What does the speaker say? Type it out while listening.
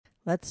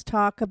Let's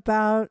talk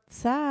about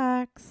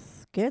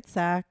sex. Good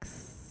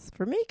sex.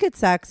 For me, good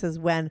sex is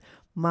when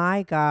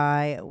my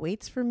guy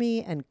waits for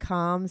me and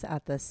comes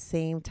at the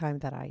same time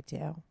that I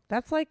do.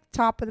 That's like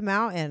top of the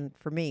mountain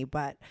for me.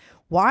 But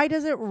why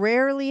does it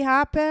rarely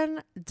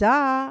happen?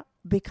 Duh.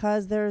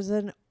 Because there's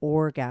an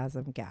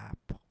orgasm gap.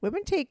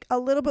 Women take a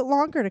little bit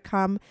longer to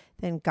come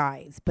than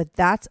guys, but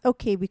that's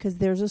okay because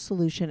there's a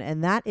solution,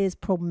 and that is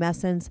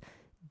Promescent's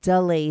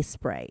delay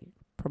spray.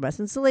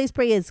 Promescent's delay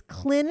spray is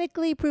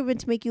clinically proven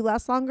to make you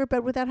last longer in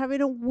bed without having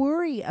to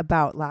worry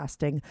about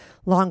lasting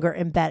longer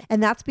in bed.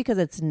 And that's because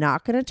it's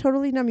not going to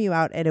totally numb you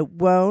out and it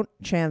won't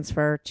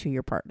transfer to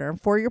your partner. And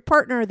for your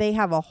partner, they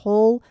have a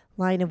whole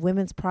line of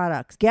women's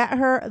products. Get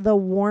her the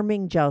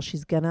warming gel.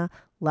 She's going to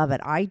love it.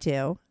 I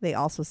do. They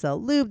also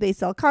sell lube. They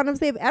sell condoms.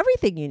 They have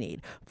everything you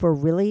need for a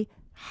really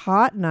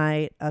hot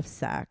night of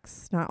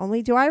sex. Not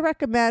only do I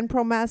recommend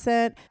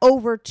Promescent,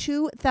 over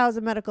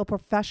 2,000 medical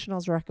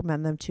professionals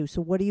recommend them too.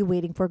 So what are you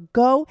waiting for?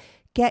 Go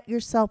get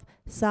yourself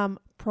some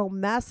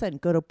Promescent.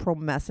 Go to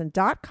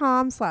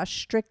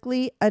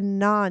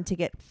promescent.com/strictlyanon to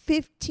get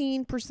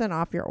 15%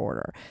 off your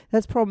order.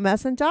 That's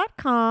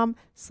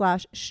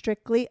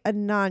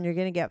promescent.com/strictlyanon. You're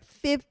going to get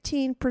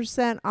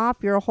 15%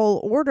 off your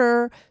whole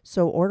order.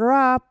 So order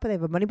up. They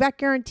have a money back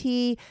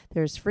guarantee.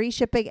 There's free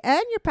shipping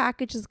and your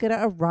package is going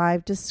to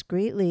arrive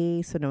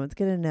discreetly. So no one's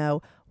going to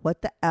know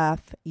what the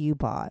F you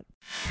bought.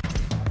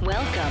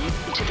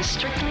 Welcome to the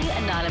Strictly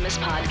Anonymous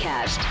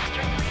Podcast.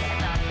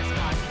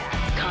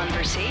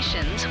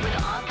 Conversations with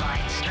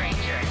online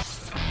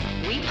strangers.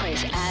 We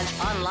place ads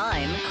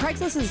online.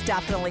 Craigslist is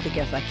definitely the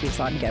gift that keeps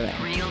on giving.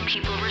 Real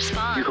people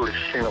respond. You go to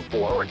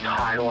Singapore or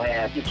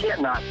Thailand, you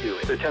can't not do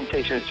it. The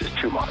temptation is just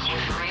too much.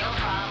 Real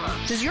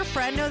problems. Does your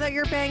friend know that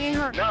you're banging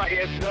her? No, he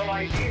has no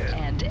idea.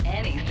 And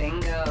anything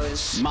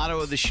goes. Motto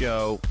of the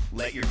show,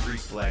 let your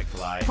Greek flag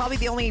fly. Probably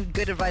the only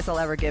good advice I'll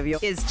ever give you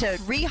is to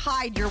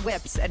re-hide your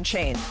whips and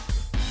chains.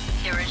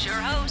 Here is your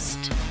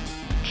host,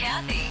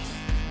 Kathy.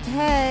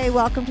 Hey,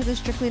 welcome to the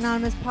Strictly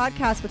Anonymous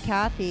podcast with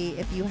Kathy.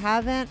 If you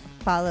haven't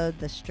followed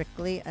the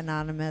Strictly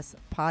Anonymous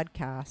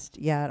podcast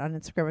yet on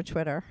Instagram or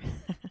Twitter,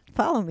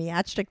 follow me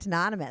at Strict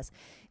Anonymous.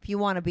 If you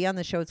want to be on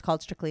the show, it's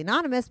called Strictly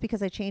Anonymous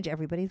because I change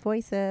everybody's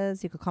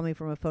voices. You could call me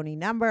from a phony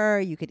number.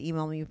 You could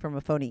email me from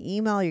a phony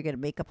email. You're going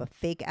to make up a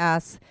fake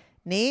ass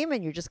name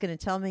and you're just going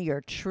to tell me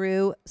your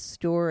true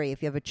story.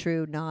 If you have a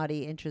true,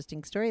 naughty,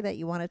 interesting story that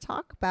you want to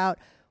talk about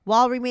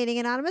while remaining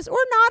anonymous or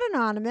not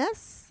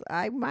anonymous.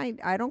 I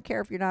don't care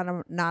if you're not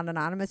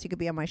anonymous. You could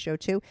be on my show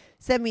too.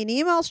 Send me an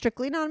email,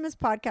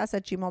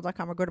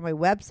 strictlyanonymouspodcast@gmail.com, or go to my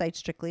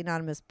website,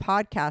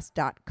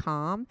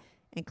 strictlyanonymouspodcast.com,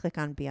 and click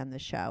on Be on the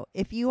Show.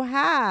 If you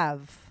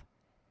have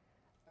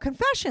a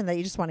confession that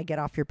you just want to get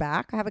off your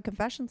back, I have a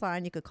confessions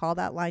line. You could call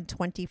that line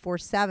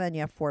 24/7.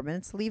 You have 4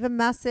 minutes to leave a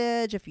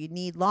message. If you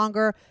need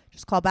longer,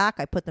 just call back.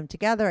 I put them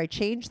together. I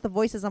change the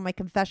voices on my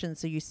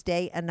confessions so you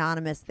stay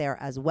anonymous there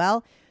as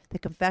well. The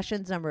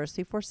confessions number is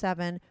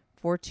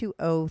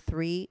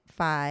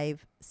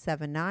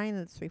 347-420-3579.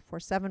 That's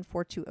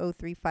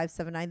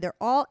 347-420-3579. They're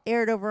all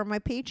aired over on my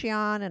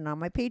Patreon. And on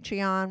my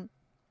Patreon,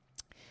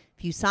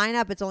 if you sign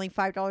up, it's only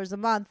 $5 a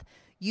month.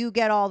 You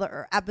get all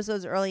the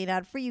episodes early and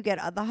ad-free. You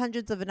get the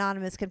hundreds of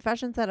anonymous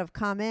confessions that have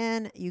come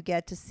in. You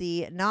get to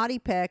see naughty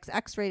pics,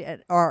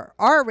 X-rated or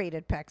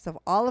R-rated pics of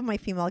all of my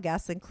female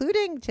guests,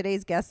 including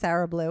today's guest,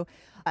 Sara Blue,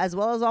 as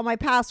well as all my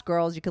past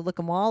girls. You can look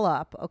them all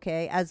up,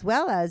 okay? As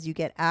well as you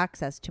get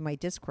access to my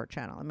Discord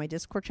channel. And my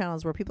Discord channel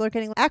is where people are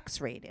getting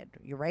X-rated.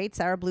 You're right.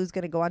 Sara Blue's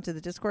going to go onto the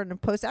Discord and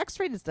post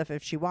X-rated stuff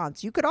if she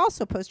wants. You could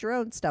also post your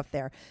own stuff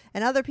there.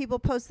 And other people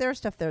post their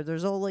stuff there.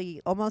 There's over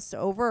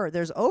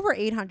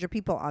 800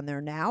 people on there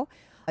now.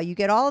 You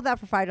get all of that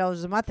for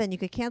 $5 a month, and you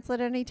could cancel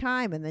it any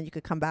time, and then you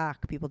could come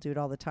back. People do it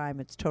all the time.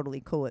 It's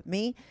totally cool with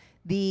me.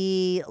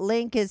 The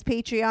link is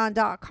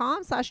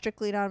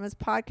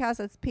patreon.com/strictlyanonymouspodcast.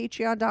 That's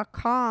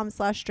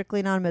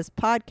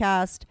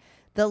patreon.com/strictlyanonymouspodcast.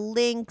 The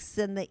links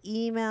and the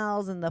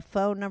emails and the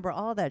phone number,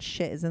 all that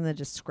shit is in the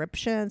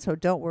description. So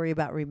don't worry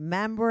about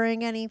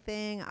remembering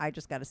anything. I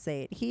just got to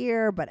say it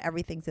here, but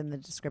everything's in the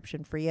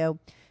description for you.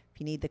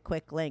 You need the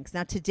quick links.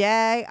 Now,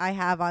 today I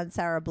have on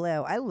Sara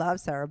Blue. I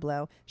love Sara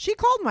Blue. She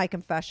called my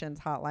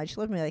confessions hotline. She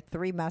left me like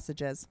 3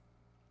 messages.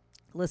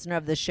 Listener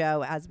of the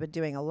show has been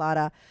doing a lot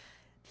of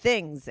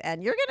things,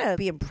 and you're going to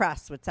be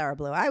impressed with Sara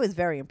Blue. I was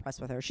very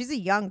impressed with her. She's a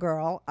young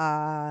girl.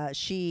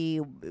 She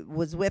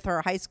was with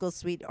her high school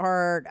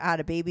sweetheart, had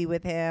a baby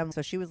with him.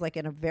 So she was like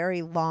in a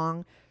very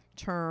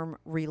long-term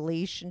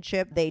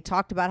relationship. They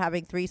talked about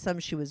having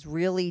threesomes. She was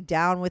really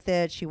down with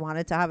it. She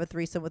wanted to have a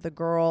threesome with a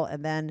girl,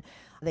 and then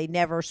they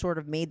never sort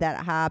of made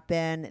that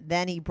happen.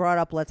 Then he brought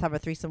up, let's have a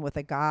threesome with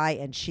a guy.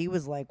 And she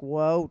was like,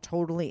 whoa,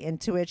 totally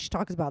into it. She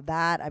talks about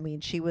that. I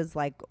mean, she was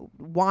like,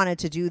 wanted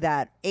to do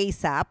that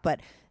ASAP, but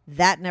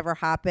that never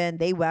happened.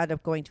 They wound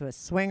up going to a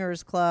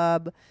swingers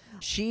club.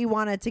 She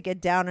wanted to get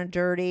down and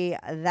dirty.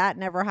 That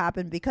never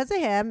happened because of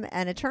him.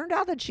 And it turned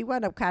out that she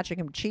wound up catching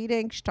him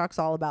cheating. She talks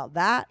all about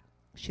that.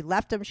 She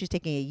left him. She's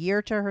taking a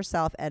year to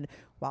herself. And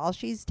while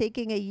she's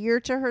taking a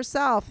year to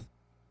herself,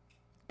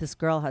 this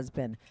girl has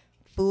been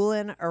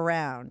fooling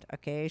around.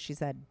 Okay. She's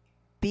had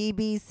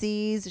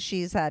BBCs.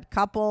 She's had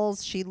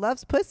couples. She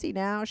loves pussy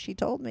now. She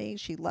told me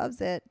she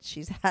loves it.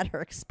 She's had her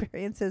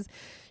experiences.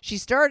 She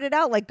started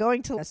out like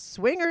going to a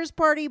swingers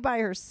party by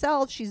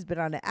herself. She's been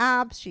on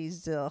apps.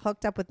 She's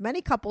hooked up with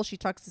many couples. She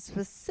talks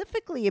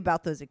specifically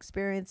about those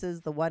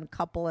experiences. The one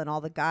couple and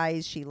all the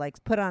guys she likes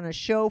put on a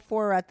show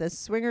for at the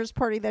swingers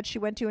party that she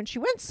went to. And she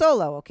went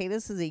solo. Okay.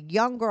 This is a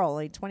young girl,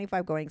 only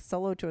 25, going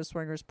solo to a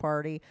swingers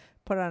party.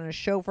 Put on a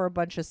show for a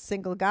bunch of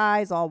single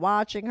guys all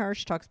watching her.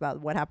 She talks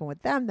about what happened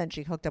with them. Then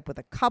she hooked up with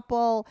a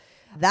couple.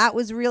 That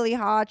was really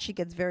hot. She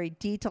gets very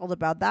detailed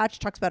about that. She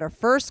talks about her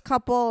first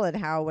couple and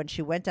how when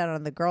she went out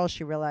on the girl,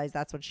 she realized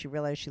that's when she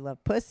realized she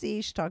loved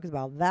pussy. She talks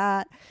about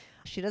that.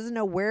 She doesn't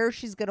know where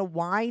she's going to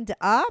wind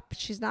up.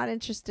 She's not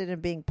interested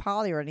in being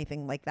poly or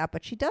anything like that,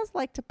 but she does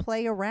like to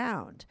play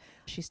around.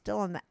 She's still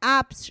on the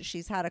apps.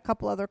 She's had a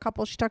couple other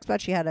couples. She talks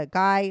about she had a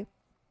guy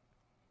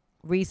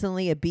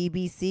recently, a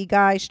BBC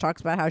guy. She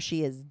talks about how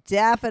she is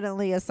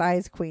definitely a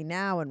size queen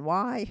now and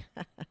why.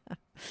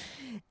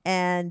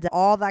 And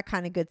all that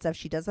kind of good stuff.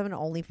 She does have an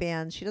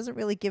OnlyFans. She doesn't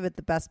really give it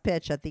the best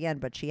pitch at the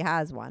end, but she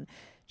has one.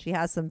 She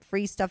has some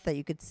free stuff that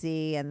you could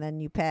see, and then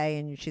you pay,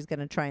 and she's going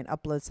to try and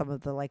upload some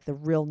of the the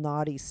real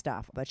naughty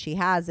stuff. But she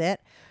has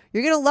it.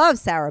 You're going to love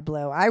Sara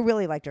Blue. I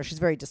really liked her. She's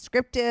very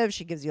descriptive.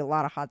 She gives you a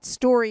lot of hot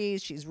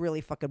stories. She's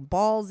really fucking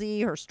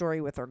ballsy. Her story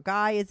with her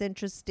guy is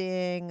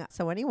interesting.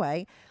 So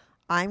anyway,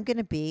 I'm going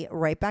to be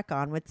right back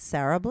on with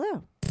Sara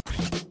Blue.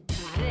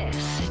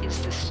 This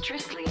is the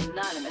Strictly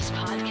Anonymous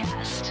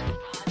podcast.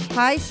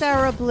 Hi,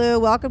 Sara Blue.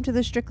 Welcome to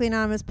the Strictly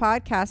Anonymous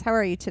podcast. How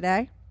are you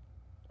today?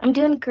 I'm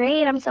doing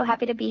great. I'm so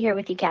happy to be here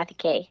with you, Kathy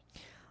K.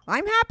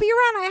 I'm happy you're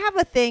on. I have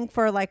a thing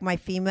for my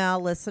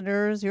female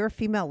listeners. You're a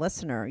female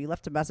listener. You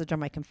left a message on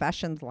my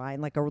confessions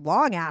line, like a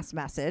long ass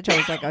message. I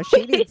was like, oh,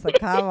 she needs to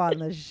come on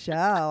the show.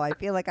 I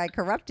feel like I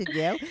corrupted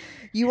you.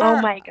 Oh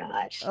my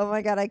gosh. Oh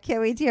my God. I can't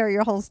wait to hear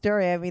your whole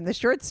story. I mean, the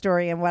short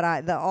story and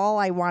all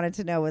I wanted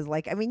to know was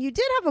you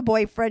did have a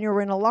boyfriend. You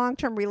were in a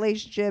long-term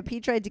relationship.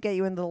 He tried to get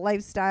you into the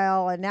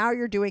lifestyle and now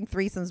you're doing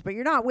threesomes, but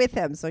you're not with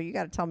him. So you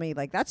got to tell me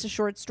that's a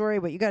short story,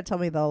 but you got to tell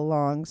me the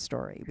long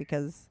story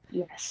because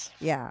yes.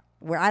 Yeah.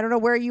 I don't know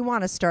where you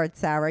want to start,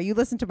 Sara. You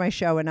listen to my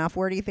show enough.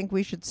 Where do you think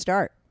we should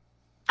start?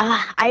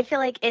 I feel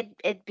like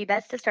it'd be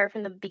best to start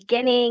from the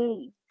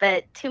beginning,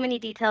 but too many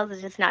details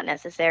is just not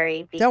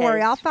necessary. Because, don't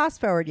worry. I'll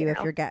fast forward you if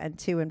you're getting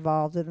too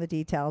involved in the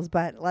details,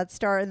 but let's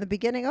start in the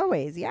beginning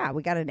always. Yeah,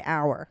 we got an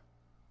hour.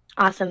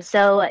 Awesome.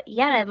 So,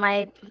 yeah,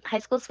 my high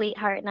school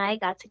sweetheart and I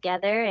got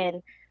together,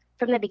 and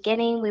from the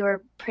beginning, we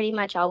were pretty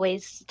much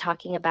always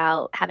talking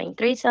about having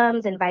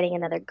threesomes, inviting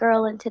another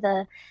girl into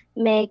the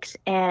mix,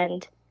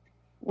 and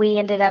we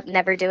ended up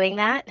never doing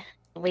that.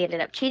 We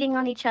ended up cheating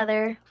on each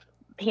other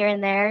here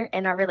and there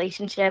in our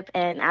relationship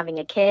and having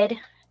a kid.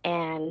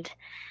 And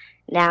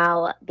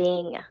now,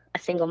 being a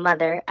single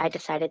mother, I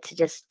decided to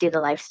just do the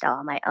lifestyle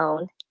on my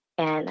own.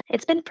 And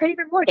it's been pretty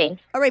rewarding.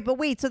 All right, but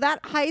wait, so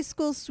that high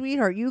school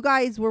sweetheart, you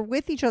guys were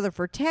with each other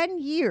for 10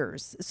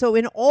 years. So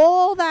in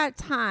all that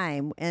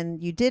time, and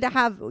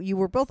you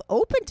were both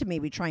open to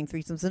maybe trying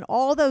threesomes. In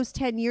all those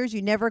 10 years,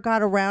 you never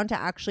got around to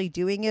actually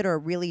doing it or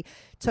really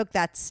took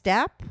that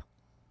step?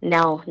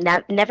 No,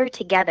 never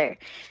together.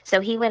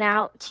 So he went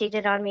out,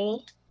 cheated on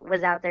me,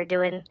 was out there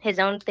doing his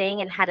own thing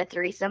and had a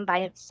threesome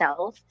by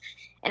himself.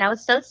 And I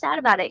was so sad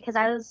about it because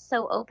I was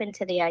so open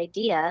to the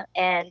idea.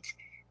 And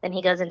then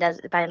he goes and does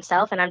it by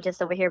himself. And I'm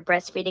just over here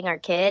breastfeeding our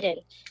kid and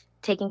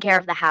taking care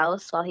of the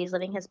house while he's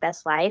living his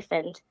best life.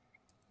 And,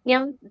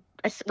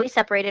 we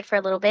separated for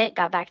a little bit,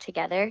 got back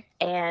together,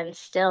 and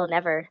still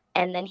never.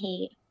 And then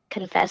he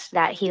confessed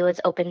that he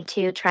was open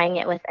to trying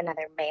it with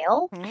another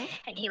male. Mm-hmm.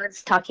 And he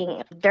was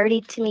talking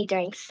dirty to me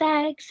during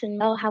sex.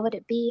 And, how would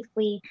it be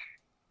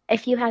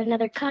if you had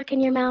another cock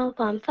in your mouth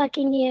while I'm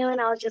fucking you?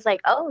 And I was just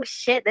like, oh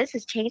shit, this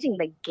is changing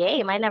the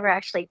game. I never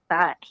actually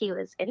thought he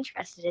was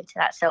interested into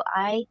that. So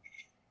I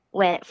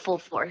went full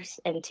force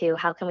into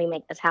how can we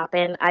make this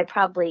happen. I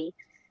probably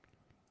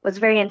was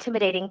very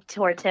intimidating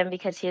towards him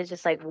because he was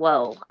just like,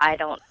 whoa, I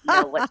don't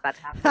know what's about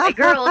to happen to my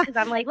girl. Because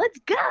I'm like, let's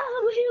go.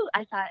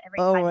 I thought every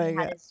time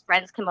he had his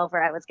friends come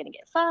over, I was going to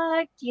get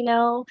fucked,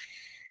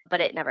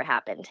 but it never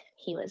happened.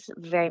 He was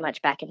very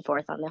much back and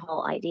forth on the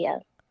whole idea.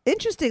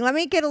 Interesting. Let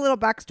me get a little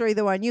backstory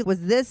though on you.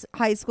 Was this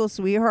high school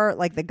sweetheart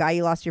like the guy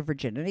you lost your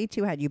virginity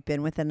to? Had you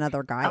been with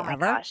another guy ever? Oh my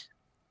gosh.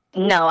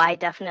 No, I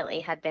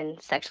definitely had been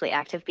sexually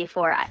active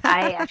before.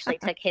 I actually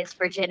took his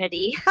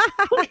virginity.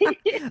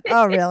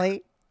 Oh,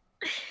 really?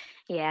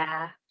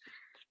 Yeah.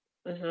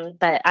 Mm-hmm.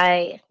 But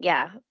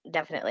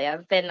definitely.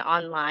 I've been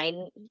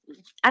online.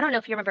 I don't know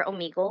if you remember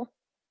Omegle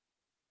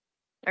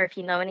or if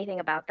you know anything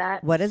about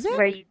that. What is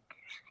it?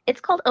 It's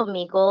called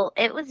Omegle.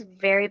 It was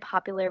very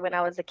popular when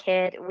I was a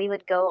kid. We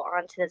would go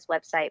onto this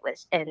website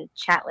and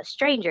chat with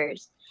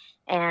strangers,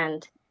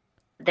 and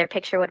their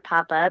picture would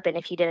pop up. And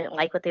if you didn't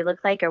like what they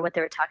looked like or what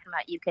they were talking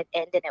about, you could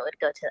end and it would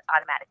go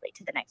automatically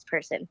to the next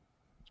person.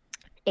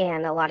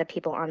 And a lot of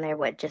people on there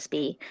would just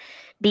be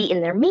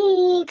beating their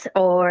meat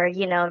or,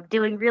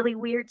 doing really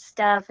weird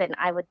stuff. And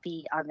I would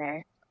be on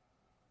there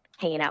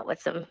hanging out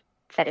with some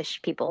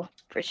fetish people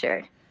for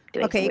sure.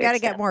 Doing Okay, some you weird got to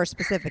get stuff. more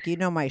specific. You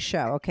know my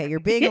show. Okay, you're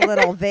being a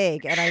little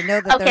vague, and I know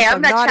that Okay, there's I'm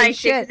some not naughty trying to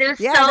shit. because it was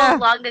Yeah, so no.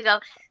 long ago.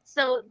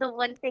 So the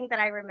one thing that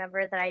I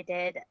remember that I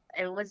did,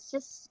 it was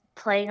just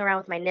playing around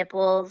with my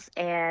nipples,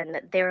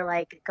 and they were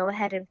like, "Go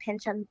ahead and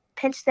pinch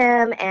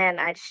them," and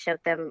I just showed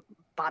them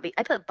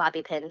I put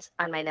bobby pins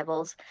on my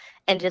nipples,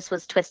 and just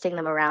was twisting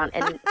them around.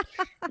 And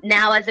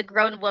now, as a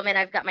grown woman,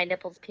 I've got my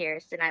nipples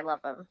pierced, and I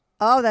love them.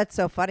 Oh, that's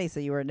so funny. So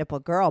you were a nipple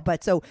girl,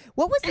 but so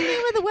what was the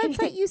name of the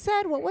website you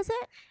said? What was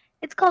it?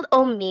 It's called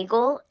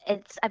Omegle.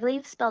 It's, I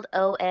believe, spelled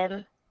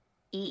Omee.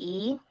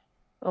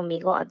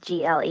 Omegle,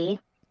 GLE.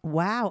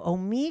 Wow,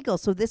 Omegle.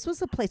 So this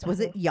was a place. Was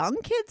it young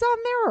kids on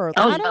there or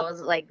Oh, adult? no, it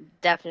was like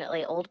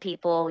definitely old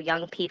people,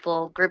 young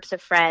people, groups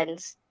of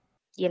friends.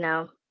 You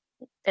know,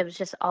 it was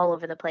just all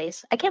over the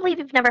place. I can't believe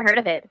you've never heard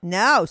of it.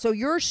 No. So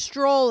you're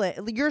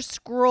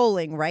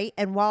scrolling, right?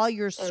 And while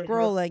you're Mhm.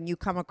 scrolling, you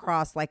come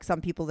across like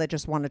some people that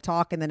just want to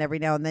talk, and then every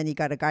now and then you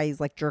got a guy who's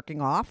like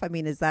jerking off. I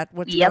mean, is that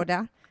what's Yep. going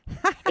down?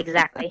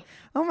 Exactly.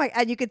 Oh my!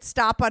 And you could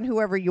stop on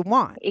whoever you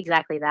want.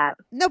 Exactly that.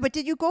 No, but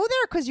did you go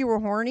there because you were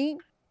horny?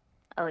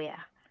 Oh yeah,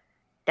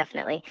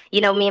 definitely.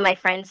 You know, me and my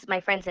friends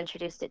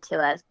introduced it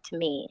to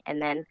me,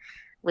 and then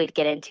we'd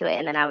get into it,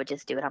 and then I would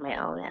just do it on my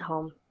own at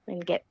home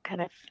and get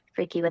kind of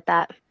freaky with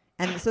that.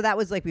 And so that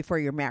was like before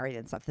you're married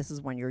and stuff. This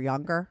is when you're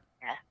younger.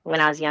 Yeah,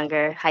 when I was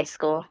younger, high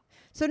school.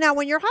 So now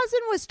when your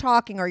husband was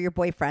talking or your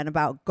boyfriend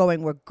about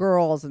going with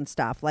girls and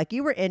stuff, like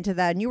you were into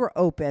that and you were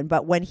open.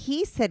 But when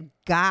he said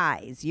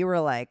guys, you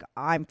were like,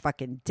 I'm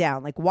fucking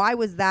down. Like, why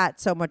was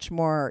that so much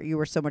more? You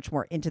were so much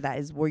more into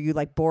that. Were you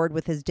like bored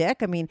with his dick?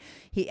 I mean,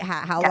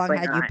 how long Definitely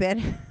had not. you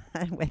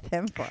been with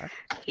him for?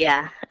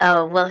 Yeah.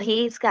 Oh, well,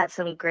 he's got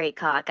some great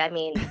cock. I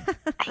mean,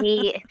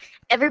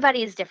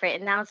 everybody is different.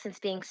 And now since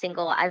being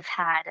single, I've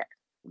had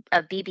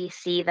a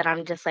BBC that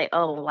I'm just like,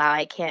 oh, wow,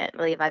 I can't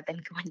believe I've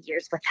been going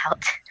years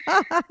without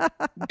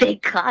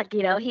big cock.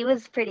 You know, he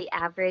was pretty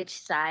average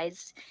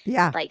size,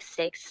 Yeah. like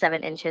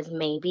 6-7 inches,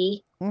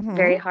 maybe. Mhm.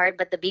 Very hard.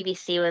 But the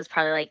BBC was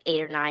probably like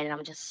 8 or 9. And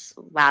I'm just,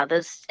 wow,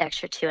 those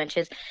extra 2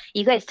 inches.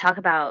 You guys talk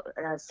about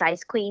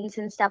size queens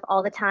and stuff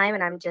all the time.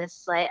 And I'm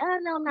just like, oh,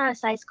 no, I'm not a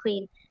size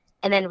queen.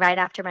 And then right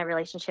after my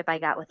relationship, I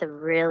got with a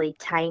really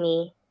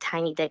tiny,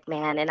 tiny dick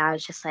man. And I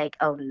was just like,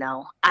 oh,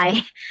 no,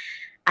 I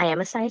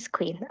am a size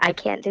queen. I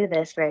can't do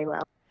this very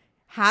well.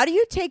 How do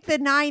you take the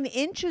 9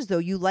 inches though?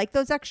 You like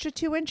those extra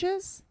 2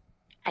 inches?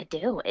 I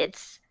do.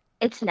 It's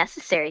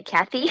necessary,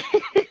 Kathy.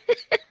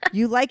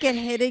 You like it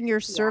hitting your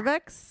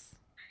cervix?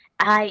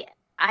 I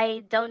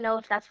don't know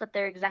if that's what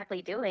they're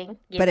exactly doing.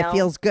 But it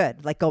feels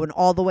good, like going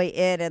all the way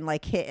in and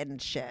like hitting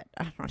shit.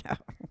 I don't know.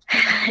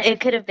 It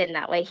could have been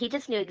that way. He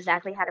just knew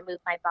exactly how to move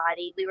my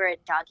body. We were in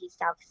doggy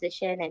style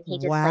position, and he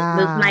just like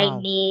moved my Wow.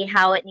 knee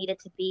how it needed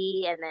to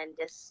be, and then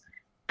just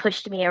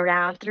pushed me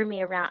around, threw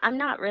me around. I'm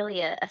not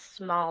really a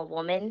small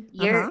woman.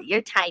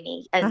 You're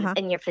tiny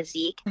in your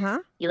physique. Uh-huh.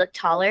 You look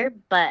taller,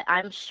 but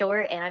I'm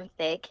short and I'm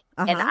thick,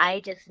 and Uh-huh. I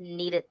just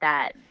needed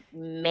that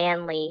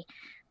manly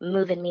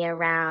moving me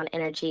around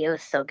energy. It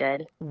was so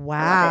good.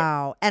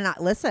 Wow. And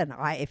listen,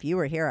 if you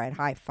were here, I'd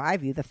high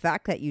five you. The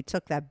fact that you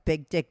took that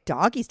big dick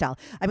doggy style.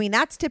 I mean,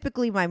 that's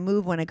typically my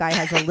move when a guy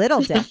has a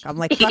little dick. I'm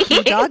like, fuck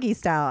you doggy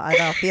style.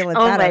 I'm feeling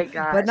Oh better. my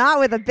gosh. But not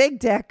with a big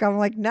dick. I'm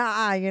like,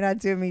 nah, you're not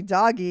doing me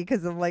doggy.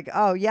 Because I'm like,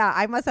 oh, yeah,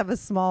 I must have a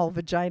small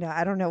vagina.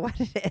 I don't know what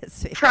it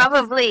is.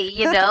 Probably,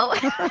 you know.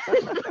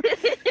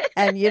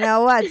 And you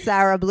know what,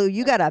 Sarah Blue,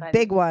 you got a Funny.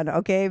 big one,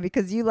 okay?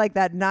 Because you like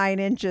that 9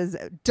 inches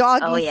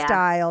doggy Oh, yeah.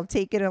 style,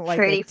 taking it like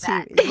Pretty a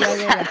fat.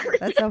 Yeah.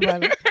 That's so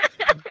funny.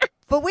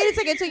 But wait a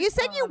second. So you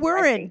said you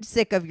weren't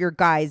sick of your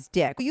guy's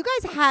dick. You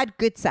guys had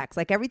good sex.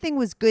 Like everything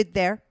was good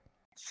there.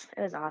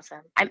 It was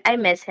awesome. I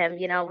miss him.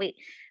 You know, we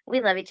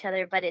love each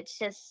other, but it's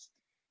just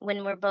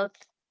when we're both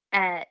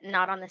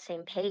not on the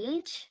same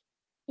page,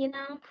 you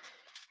know,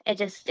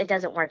 it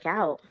doesn't work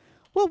out.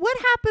 Well, what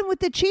happened with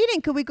the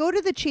cheating? Could we go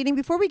to the cheating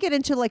before we get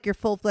into like your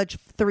full-fledged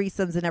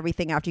threesomes and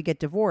everything after you get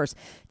divorced?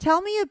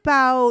 Tell me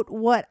about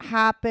what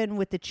happened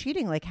with the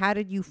cheating. Like, how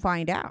did you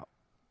find out?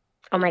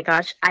 Oh my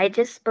gosh, I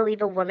just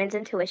believe a woman's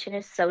intuition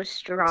is so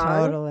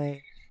strong.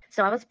 Totally.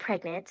 So I was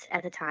pregnant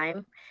at the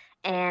time,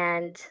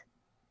 and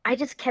I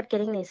just kept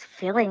getting these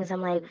feelings.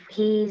 I'm like,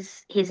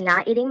 he's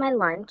not eating my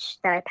lunch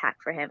that I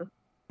packed for him.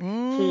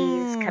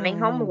 He's coming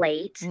home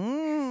late.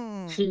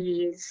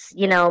 He's,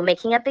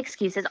 making up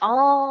excuses,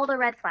 all the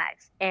red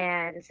flags.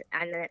 And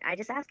then I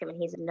just asked him, and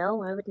he's,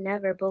 no, I would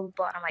never, blah, blah,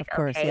 blah. And I'm like, Of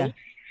course, okay. yeah.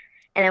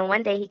 And then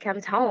one day he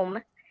comes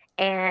home,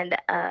 and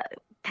a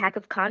pack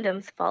of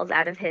condoms falls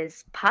out of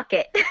his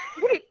pocket.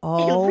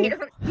 Oh. And we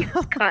don't use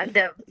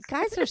condoms.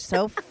 Guys are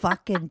so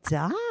fucking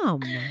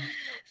dumb.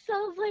 So I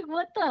was like,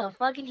 what the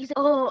fuck? And he's like,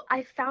 oh,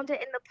 I found it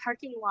in the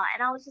parking lot.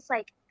 And I was just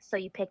like, so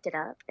you picked it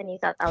up and you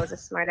thought that was a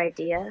smart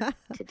idea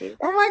to do that?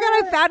 Oh my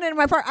God, I found it in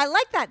my park. I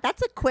like that.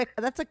 That's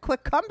a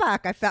quick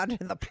comeback. I found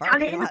it in the Found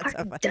parking it in the lot.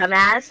 parking,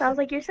 dumbass. I was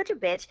like, you're such a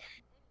bitch.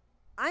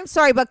 I'm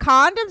sorry, but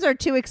condoms are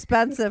too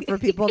expensive for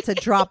people to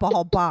drop a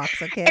whole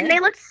box, okay? And they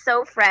look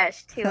so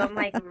fresh too. I'm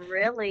like,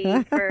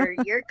 really? For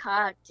your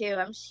cock too?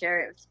 I'm sure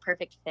it was a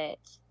perfect fit.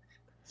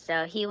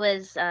 So he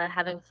was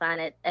having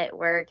fun at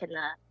work in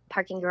the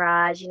parking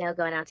garage,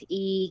 going out to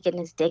eat, getting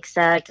his dick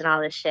sucked and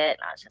all this shit. And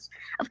I was just,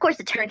 of course,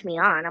 it turned me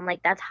on. I'm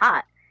like, that's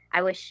hot.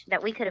 I wish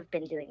that we could have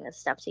been doing this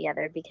stuff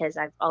together because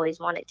I've always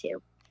wanted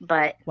to.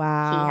 But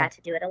wow. He had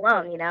to do it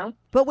alone.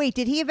 But wait,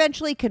 did he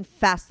eventually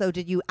confess, though?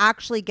 Did you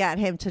actually get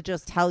him to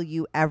just tell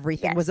you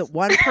everything? Yes. Was it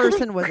one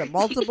person? Was it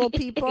multiple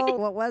people?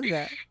 What was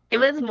it? It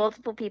was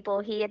multiple people.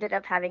 He ended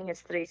up having his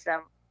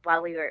threesome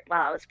while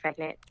I was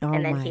pregnant.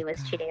 And then he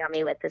was cheating on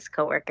me with this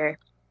coworker.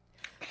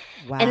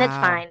 Wow. And it's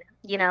fine.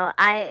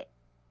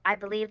 I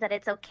believe that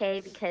it's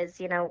okay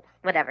because,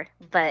 whatever.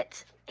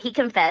 But he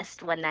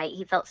confessed one night.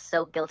 He felt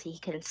so guilty. He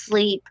couldn't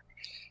sleep.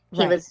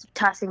 He was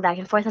tossing back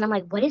and forth. And I'm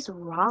like, what is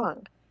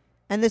wrong?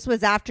 And this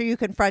was after you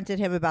confronted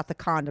him about the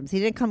condoms. He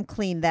didn't come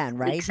clean then,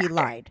 right? Weeks He after.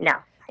 lied. No,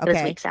 it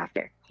was weeks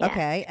after. Yeah.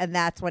 Okay. And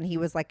that's when he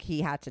was like,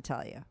 he had to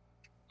tell you.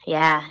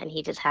 Yeah. And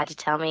he just had to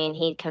tell me. And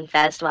he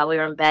confessed while we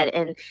were in bed.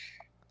 And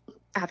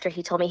after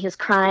he told me, he was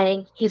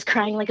crying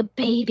like a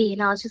baby.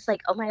 And I was just like,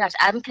 oh my gosh,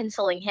 I'm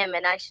consoling him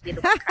and I should be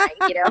the one crying,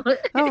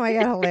 Oh my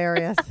God,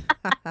 hilarious.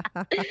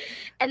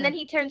 And then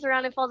he turns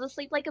around and falls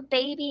asleep like a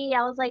baby.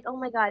 I was like, oh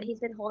my God,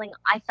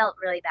 I felt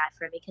really bad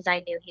for him because I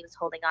knew he was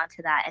holding on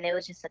to that. And it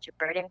was just such a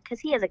burden because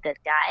he is a good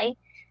guy.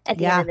 At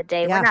the end of the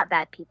day, we're not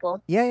bad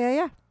people.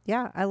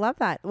 Yeah, I love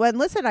that. Well, and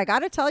listen, I got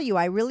to tell you,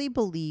 I really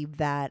believe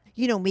that,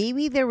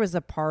 maybe there was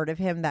a part of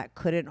him that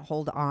couldn't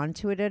hold on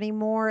to it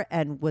anymore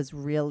and was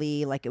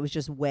really like, it was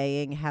just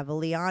weighing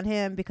heavily on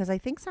him because I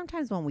think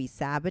sometimes when we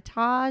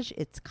sabotage,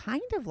 it's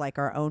kind of like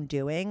our own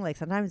doing. Like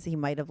sometimes he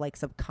might have like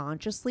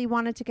subconsciously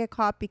wanted to get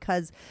caught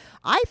because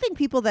I think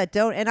people that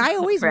don't, and I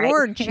always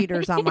warn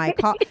cheaters on my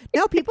call.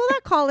 No, people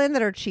that call in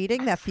that are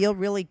cheating, that feel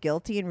really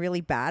guilty and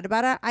really bad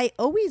about it, I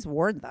always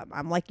warn them.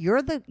 I'm like,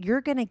 you're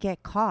going to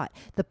get caught.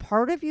 The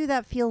part of you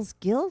that feels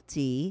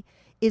guilty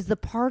is the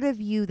part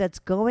of you that's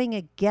going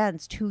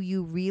against who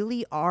you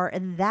really are.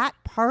 And that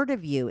part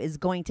of you is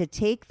going to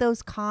take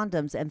those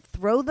condoms and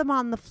throw them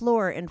on the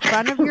floor in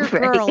front of your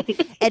girl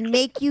and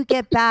make you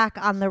get back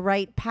on the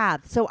right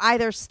path. So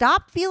either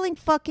stop feeling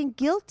fucking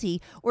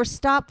guilty or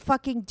stop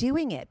fucking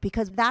doing it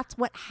because that's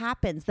what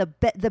happens. The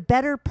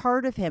better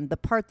part of him, the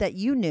part that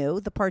you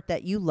knew, the part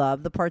that you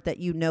love, the part that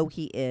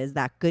he is,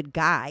 that good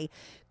guy,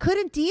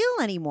 couldn't deal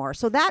anymore.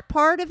 So that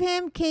part of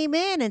him came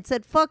in and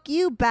said, fuck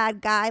you,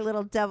 bad guy,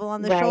 little devil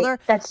on the shoulder.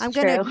 That's I'm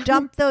going to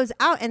dump those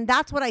out. And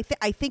that's what I think.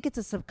 I think it's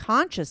a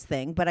subconscious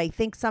thing, but I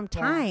think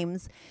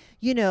sometimes,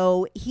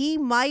 he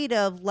might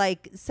have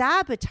like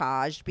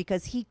sabotaged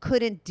because he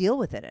couldn't deal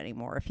with it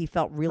anymore if he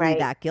felt really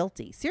that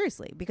guilty.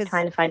 Seriously, because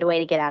trying to find a way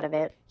to get out of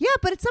it. Yeah,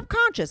 but it's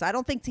subconscious. I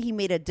don't think he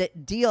made a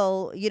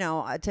deal,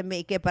 to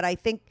make it, but I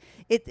think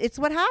it's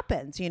what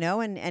happens,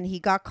 and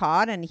he got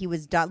caught and he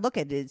was done. Look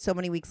at it. So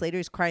many weeks later,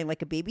 he's crying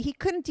like a baby. He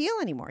couldn't deal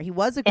anymore. He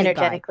was a good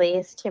energetically guy.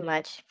 It's too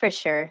much for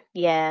sure.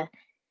 Yeah.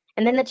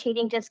 And then the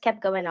cheating just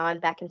kept going on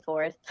back and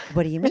forth.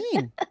 What do you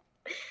mean?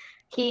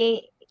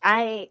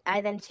 I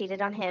then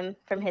cheated on him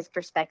from his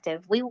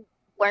perspective. We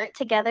weren't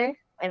together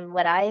in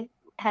what I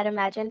had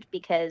imagined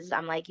because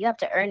I'm like, you have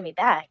to earn me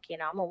back.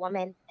 I'm a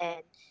woman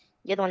and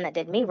you're the one that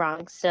did me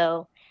wrong.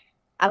 So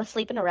I was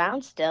sleeping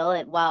around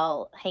still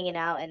while hanging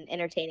out and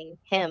entertaining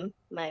him,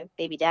 my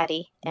baby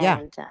daddy.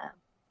 And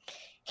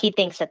he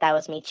thinks that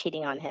was me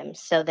cheating on him.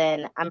 So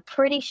then I'm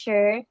pretty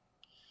sure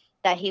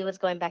that he was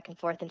going back and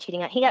forth and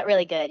cheating on. He got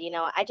really good.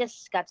 I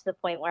just got to the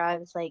point where I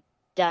was like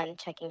done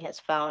checking his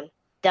phone,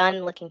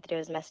 done looking through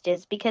his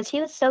messages because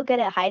he was so good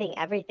at hiding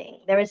everything.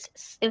 It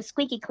was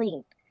squeaky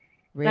clean.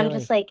 Really? And I'm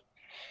just like,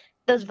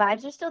 those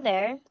vibes are still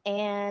there.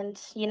 And,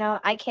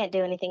 I can't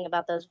do anything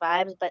about those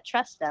vibes, but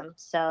trust them.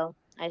 So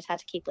I just had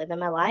to keep living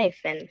my life.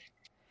 And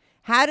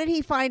how did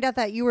he find out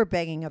that you were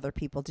banging other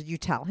people? Did you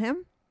tell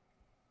him?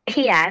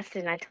 He asked,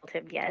 and I told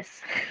him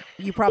yes.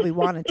 You probably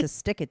wanted to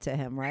stick it to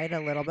him, right? A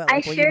little bit.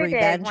 Like, I sure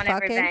did want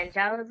revenge.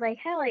 I was like,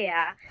 hell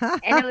yeah.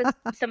 And it was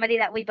somebody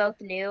that we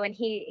both knew, and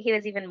he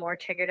was even more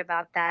triggered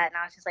about that. And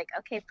I was just like,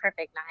 okay,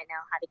 perfect. Now I know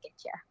how to get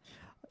you.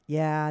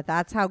 Yeah,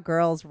 that's how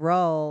girls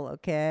roll,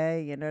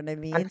 okay? You know what I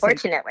mean?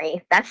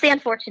 Unfortunately. That's the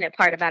unfortunate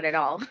part about it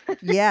all.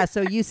 Yeah,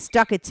 so you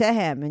stuck it to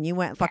him and you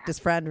went and fucked his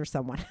friend or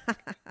someone.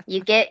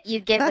 You get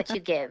what you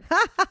give.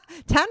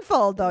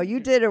 Tenfold, though. You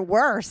did it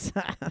worse.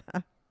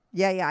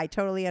 Yeah, I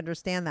totally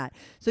understand that.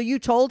 So you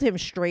told him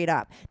straight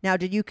up. Now,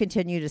 did you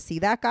continue to see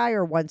that guy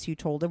or once you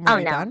told him, were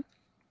you done?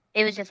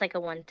 It was just like a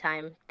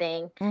one-time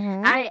thing.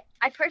 Mm-hmm. I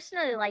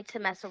personally like to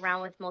mess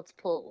around with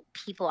multiple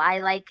people.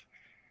 I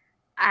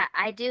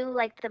do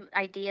like the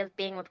idea of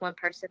being with one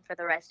person for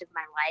the rest of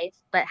my life,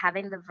 but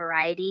having the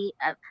variety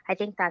of, I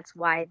think that's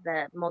why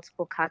the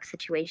multiple cock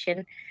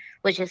situation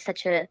was just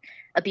such a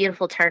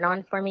beautiful turn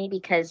on for me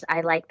because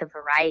I like the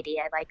variety.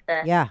 I like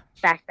the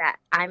fact that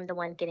I'm the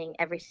one getting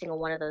every single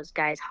one of those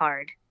guys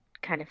hard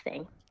kind of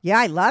thing. Yeah,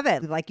 I love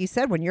it. Like you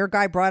said, when your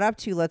guy brought up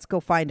to you, let's go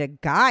find a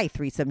guy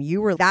threesome,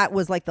 that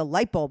was like the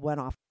light bulb went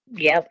off.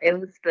 Yep, it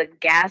was the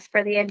gas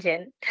for the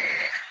engine.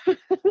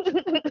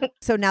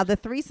 So now the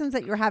threesomes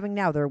that you're having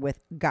now, they're with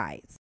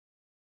guys.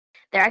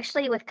 They're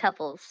actually with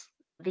couples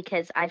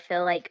because I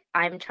feel like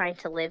I'm trying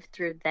to live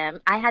through them.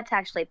 I had to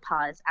actually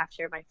pause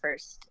after my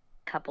first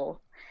couple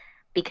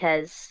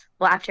because,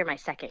 well, after my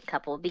second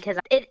couple, because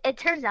it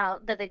turns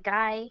out that the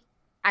guy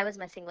I was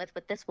messing with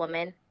this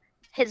woman,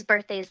 his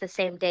birthday is the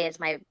same day as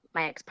my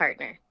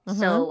ex-partner. Uh-huh.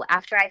 So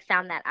after I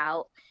found that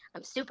out,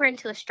 I'm super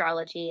into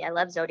astrology. I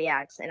love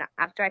zodiacs. And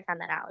after I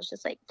found that out, I was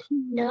just like,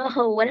 no,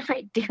 what am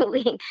I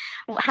doing?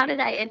 How did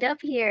I end up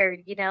here?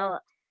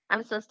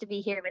 I'm supposed to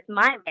be here with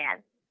my man.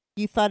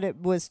 You thought it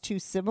was too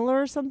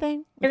similar or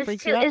something? It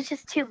freaked you It out? was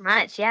just too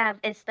much. Yeah,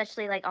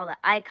 especially like all the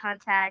eye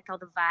contact, all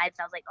the vibes.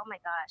 I was like, "Oh my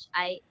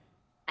gosh,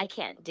 I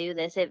can't do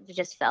this." It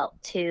just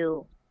felt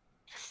too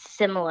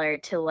similar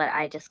to what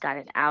I just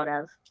gotten out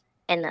of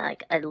in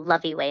like a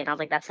lovey way, and I was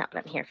like, "That's not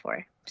what I'm here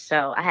for."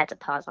 So I had to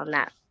pause on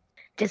that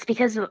just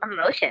because of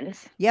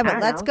emotions. Yeah, I but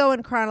don't let's know. go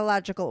in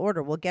chronological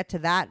order. We'll get to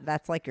that.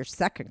 That's like your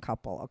second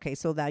couple. Okay,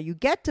 so now you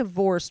get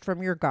divorced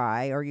from your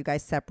guy or you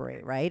guys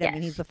separate, right? I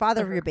mean, he's Yes. the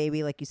father of Mhm. your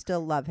baby. Like, you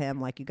still love him.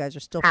 Like, you guys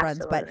are still friends,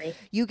 but Absolutely.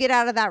 you get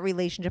out of that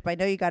relationship. I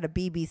know you got a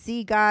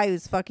BBC guy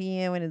who's fucking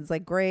you and it's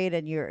like great,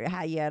 and you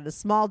had a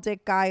small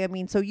dick guy. I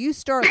mean, so you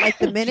start like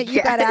the minute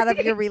you got out of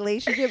your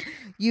relationship,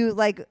 you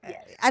like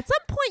Yes. at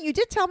some point you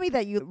did tell me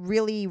that you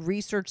really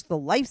researched the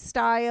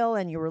lifestyle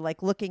and you were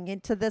like looking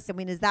into this. I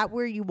mean, is that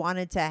where you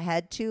wanted to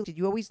head to? Did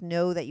you always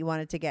know that you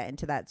wanted to get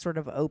into that sort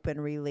of open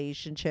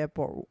relationship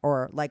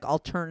or like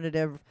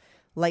alternative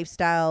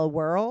lifestyle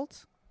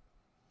world?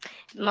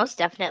 Most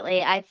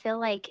definitely. I feel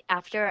like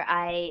after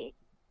I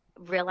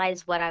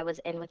realized what I was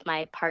in with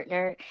my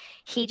partner,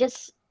 he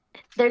just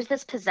there's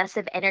this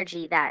possessive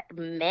energy that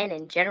men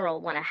in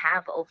general want to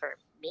have over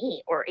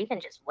me or even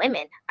just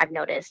women, I've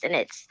noticed, and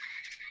it's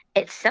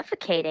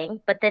suffocating,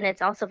 but then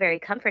it's also very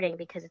comforting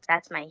because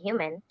that's my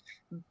human.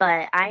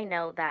 But I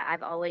know that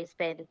I've always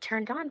been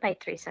turned on by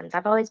threesomes.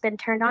 I've always been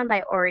turned on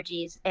by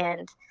orgies,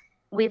 and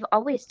we've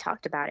always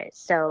talked about it.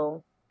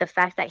 So the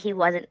fact that he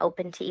wasn't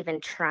open to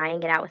even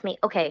trying it out with me,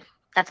 okay,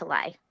 that's a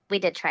lie. We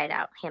did try it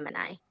out, him and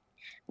I.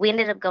 We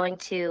ended up going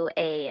to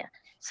a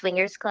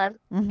swingers club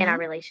in Mm-hmm. our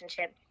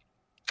relationship,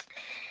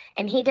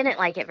 and he didn't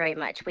like it very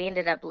much. We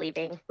ended up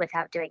leaving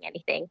without doing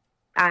anything.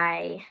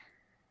 I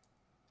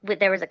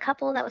there was a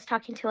couple that was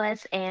talking to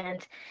us,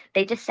 and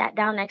they just sat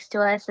down next to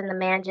us, and the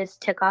man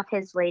just took off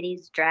his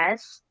lady's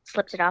dress,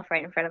 slipped it off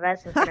right in front of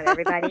us in front of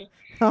everybody,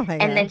 Oh my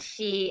and then god.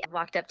 she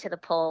walked up to the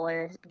pole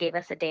and gave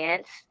us a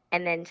dance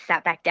and then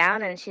sat back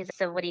down, and she's like,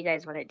 so what do you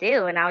guys want to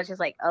do? And I was just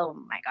like, oh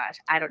my gosh,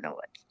 I don't know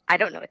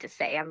what to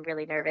say. I'm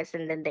really nervous.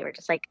 And then they were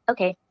just like,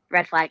 okay,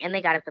 red flag, and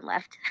they got up and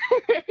left.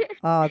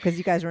 Oh, because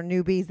you guys were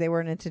newbies. They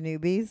weren't into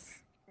newbies.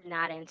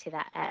 Not into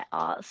that at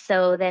all.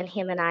 So then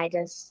him and I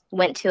just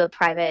went to a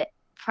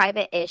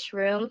private-ish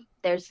room.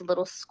 There's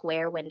little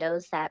square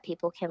windows that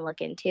people can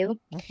look into,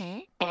 Mm-hmm.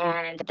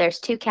 and there's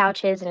two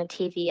couches and a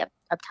TV up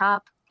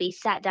top. We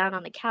sat down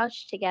on the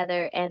couch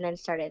together and then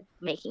started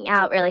making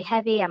out really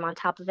heavy. I'm on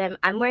top of him.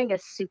 I'm wearing a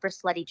super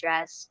slutty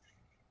dress.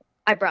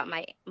 I brought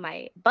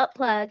my butt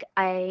plug.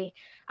 I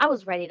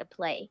was ready to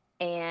play,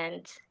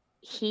 and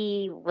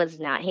he was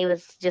not. He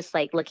was just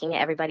like looking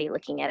at everybody,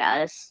 looking at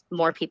us.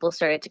 More people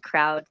started to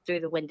crowd through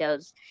the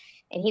windows,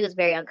 and he was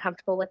very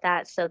uncomfortable with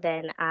that. So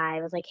then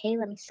I was like, "Hey,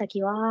 let me suck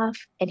you off,"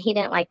 and he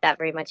didn't like that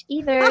very much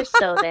either.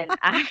 So then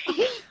I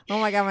Oh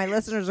my god, my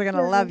listeners are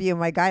gonna love you.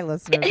 My guy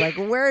listeners, like,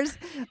 where's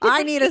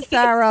I need a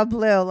Sarah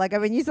Blue? Like, I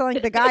mean, you sound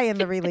like the guy in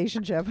the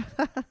relationship.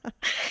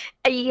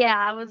 yeah,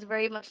 I was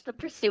very much the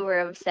pursuer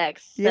of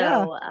sex.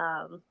 Yeah.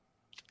 So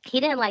he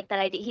didn't like that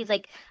idea. He's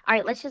like, "All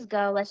right, let's just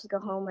go. Let's just go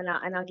home, and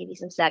I'll give you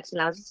some sex."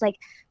 And I was just like,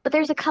 "But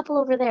there's a couple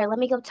over there. Let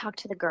me go talk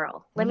to the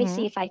girl. Let me Mm-hmm.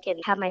 see if I can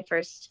have my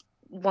first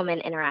woman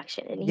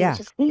interaction." And he was Yeah.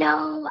 just,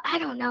 "No, I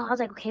don't know." I was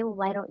like, "Okay, well,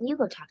 why don't you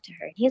go talk to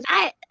her?" And he's,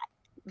 "I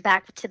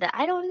back to the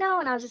I don't know."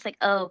 And I was just like,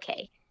 oh,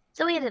 "Okay."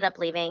 So we ended up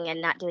leaving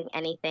and not doing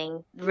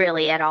anything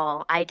really at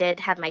all. I did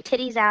have my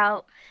titties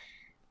out.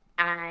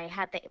 I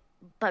had the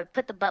but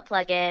put the butt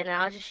plug in, and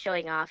I was just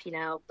showing off,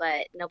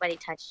 but nobody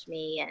touched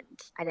me, and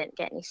I didn't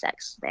get any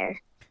sex there.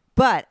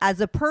 But as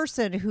a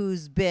person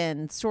who's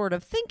been sort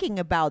of thinking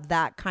about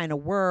that kind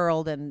of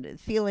world and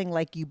feeling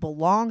like you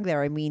belong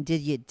there, I mean,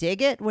 did you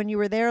dig it when you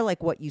were there?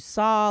 Like what you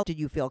saw? Did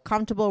you feel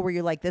comfortable? Were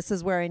you like, this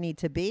is where I need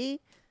to be?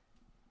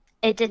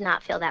 It did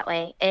not feel that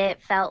way.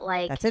 It felt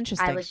like That's I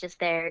interesting. was just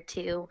there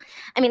to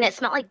I mean, it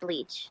smelled like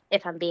bleach,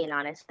 if I'm being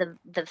honest.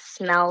 The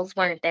smells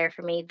weren't there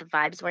for me. The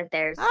vibes weren't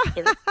there.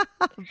 It was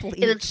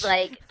Bleach.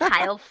 like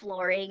tile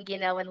flooring,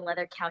 and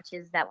leather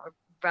couches that were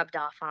rubbed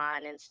off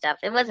on and stuff.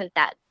 It wasn't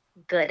that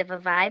good of a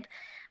vibe,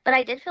 but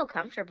I did feel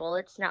comfortable.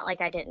 It's not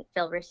like I didn't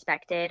feel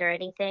respected or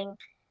anything.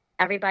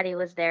 Everybody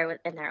was there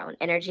in their own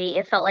energy.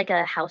 It felt like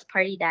a house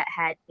party that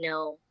had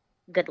no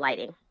good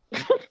lighting.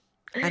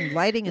 And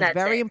lighting is That's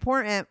very it.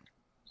 important.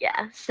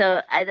 Yeah.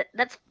 So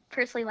that's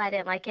personally why I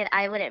didn't like it.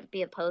 I wouldn't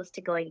be opposed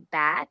to going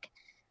back,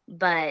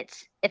 but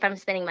if I'm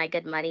spending my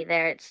good money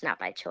there, it's not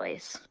by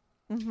choice.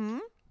 Mm-hmm.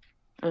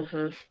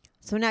 Mhm.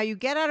 So now you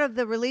get out of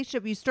the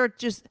relationship, you start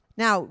just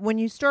now when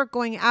you start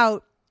going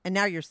out and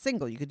now you're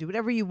single, you could do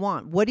whatever you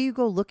want. What do you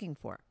go looking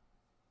for?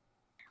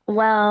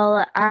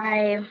 Well,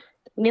 I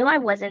knew I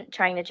wasn't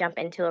trying to jump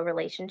into a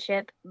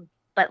relationship,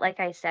 but like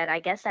I said, I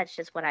guess that's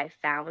just what I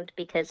found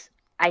because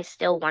I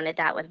still wanted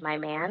that with my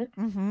man.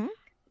 Mm-hmm.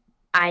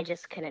 I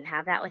just couldn't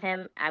have that with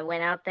him. I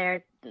went out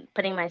there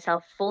putting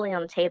myself fully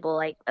on the table,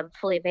 like I'm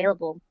fully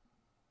available.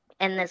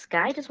 And this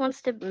guy just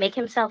wants to make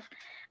himself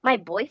my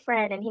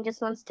boyfriend and he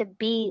just wants to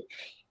be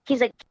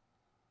he's like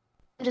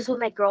 "I'm just with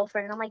my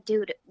girlfriend." And I'm like,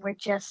 dude, we're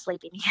just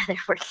sleeping together.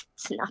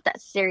 It's not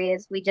that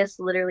serious. We just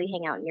literally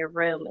hang out in your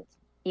room.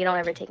 You don't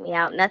ever take me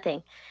out,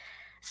 nothing.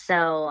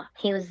 So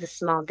he was the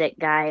small dick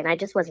guy, and I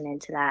just wasn't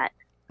into that.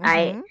 I,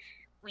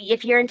 Mm-hmm.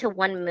 if you're into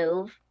one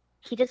move,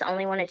 he just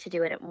only wanted to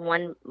do it at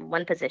one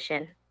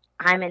position.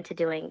 I'm into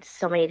doing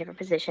so many different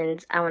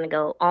positions. I want to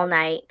go all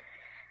night,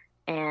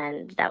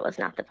 and that was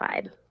not the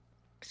vibe.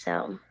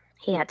 So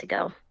he had to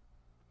go.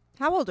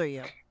 How old are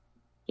you?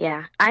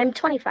 Yeah, I'm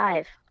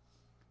 25.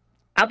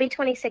 I'll be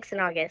 26 in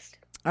August.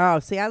 Oh,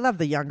 see, I love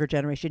the younger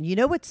generation. You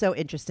know what's so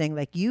interesting?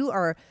 Like, you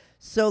are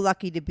so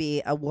lucky to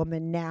be a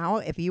woman now.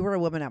 If you were a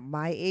woman at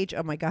my age,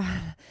 oh my God.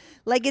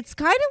 Like, it's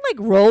kind of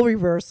like role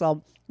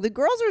reversal. The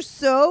girls are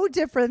so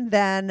different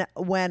than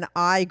when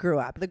I grew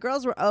up. The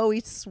girls were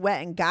always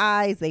sweating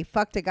guys. They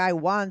fucked a guy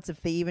once,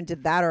 if they even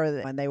did that,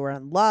 or when they were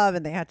in love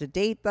and they had to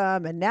date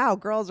them. And now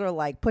girls are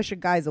like pushing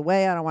guys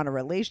away. I don't want a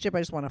relationship. I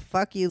just want to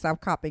fuck you.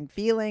 Stop copping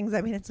feelings.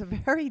 I mean, it's a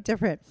very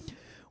different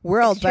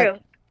world, It's true.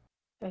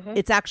 but Hmm.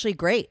 it's actually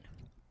great.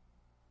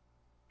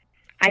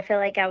 I feel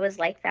like I was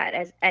like that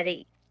as at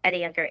a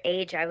younger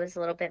age. I was a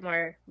little bit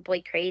more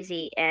boy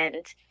crazy, and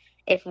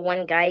if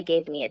one guy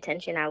gave me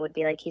attention, I would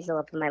be like, he's the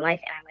love of my life,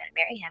 and I'm going to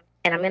marry him,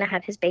 and I'm going to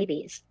have his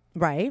babies.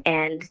 Right.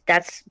 And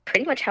that's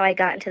pretty much how I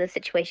got into the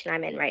situation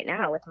I'm in right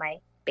now with my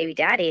baby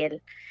daddy. And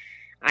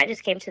I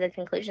just came to the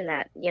conclusion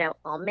that,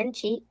 all men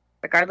cheat,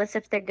 regardless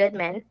if they're good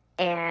men.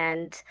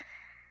 And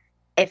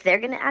if they're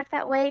going to act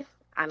that way,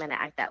 I'm going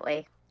to act that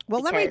way.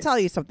 Well, let me Because tell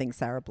you something,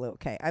 Sarah Blue.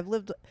 Okay. I've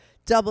lived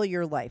double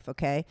your life.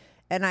 Okay.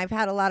 And I've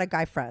had a lot of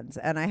guy friends,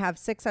 and I have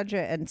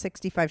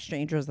 665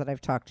 strangers that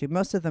I've talked to,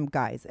 most of them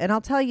guys. And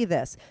I'll tell you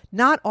this,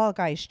 not all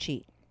guys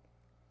cheat.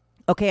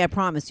 Okay, I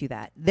promise you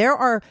that. There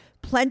are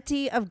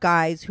plenty of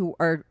guys who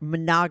are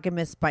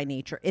monogamous by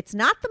nature. It's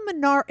not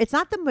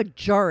the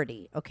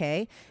majority,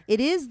 okay? It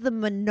is the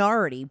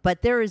minority,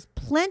 but there is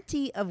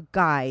plenty of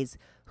guys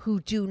who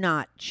do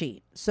not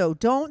cheat. So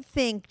don't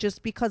think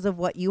just because of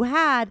what you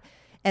had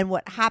and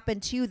what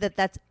happened to you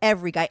that's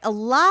every guy. A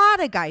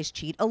lot of guys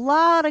cheat. A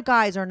lot of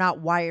guys are not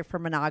wired for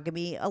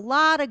monogamy. A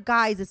lot of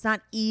guys, it's not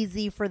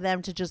easy for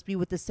them to just be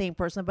with the same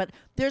person, but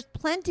there's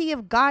plenty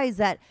of guys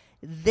that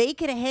they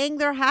can hang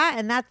their hat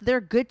and that they're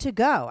good to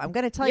go. I'm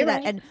going to tell you You're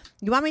that. right. And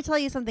you want me to tell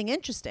you something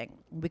interesting?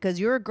 Because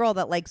you're a girl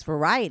that likes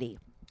variety.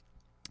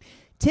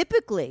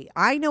 Typically,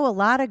 I know a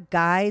lot of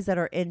guys that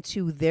are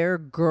into their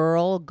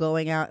girl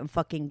going out and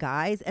fucking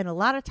guys. And a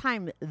lot of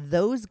time,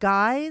 those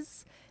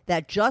guys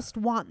that just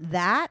want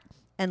that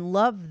and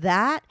love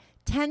that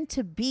tend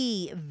to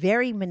be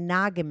very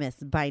monogamous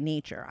by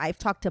nature. I've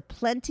talked to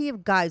plenty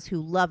of guys who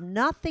love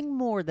nothing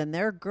more than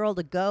their girl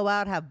to go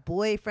out, have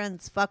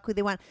boyfriends, fuck who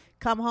they want,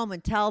 come home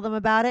and tell them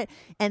about it.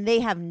 And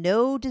they have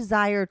no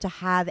desire to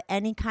have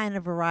any kind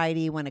of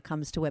variety when it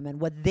comes to women.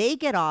 What they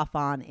get off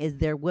on is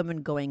their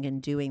women going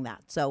and doing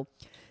that. So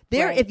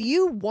Right. if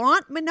you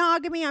want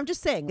monogamy, I'm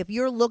just saying, if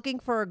you're looking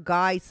for a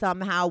guy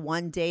somehow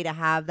one day to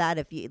have that,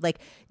 if you like,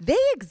 they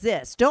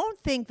exist. Don't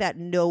think that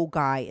no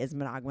guy is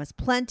monogamous.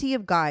 Plenty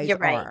of guys You're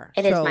right. are.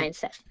 It is So,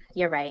 mindset.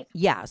 You're right.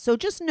 yeah. So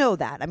just know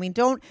that. I mean,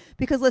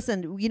 because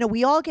listen,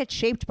 we all get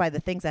shaped by the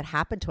things that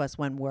happen to us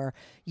when we're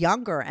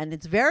younger. And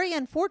it's very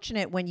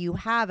unfortunate when you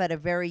have at a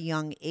very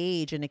young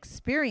age an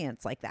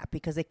experience like that,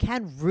 because it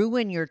can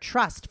ruin your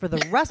trust for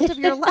the rest of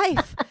your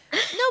life.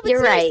 No, but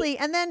You're right. seriously.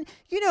 And then,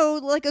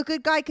 like a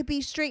good guy could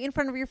be straight in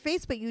front of your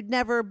face, but you'd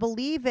never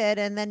believe it.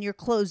 And then you're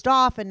closed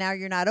off and now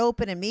you're not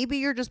open. And maybe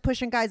you're just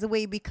pushing guys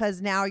away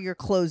because now you're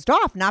closed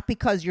off, not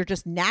because you're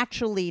just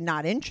naturally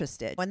not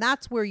interested. And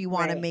that's where you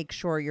want to Right. make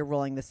sure you're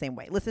rolling the same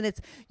way. Listen,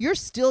 you're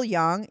still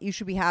young. You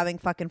should be having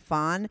fucking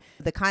fun.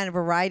 The kind of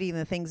variety and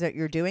the things that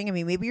you're doing. I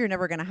mean, maybe you're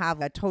never going to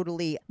have a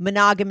totally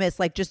monogamous,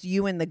 like just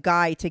you and the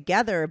guy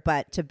together,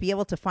 but to be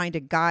able to find a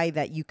guy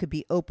that you could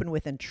be open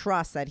with and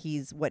trust that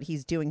what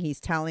he's doing, he's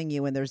telling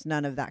you, and there's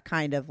none of that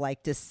kind of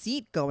like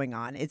deceit going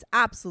on is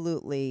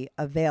absolutely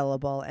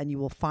available. And you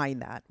will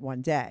find that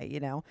one day,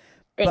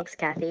 Thanks,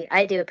 Kathy.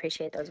 I do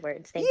appreciate those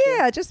words. Thank you.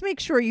 Yeah, just make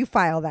sure you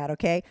file that,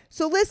 okay?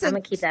 So listen. I'm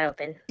going to keep that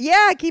open.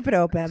 Yeah, keep it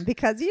open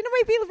because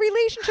might be a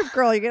relationship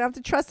girl. You're going to have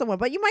to trust someone,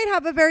 but you might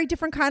have a very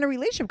different kind of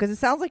relationship because it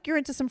sounds like you're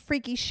into some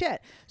freaky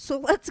shit. So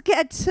let's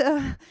get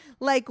to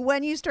like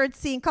when you start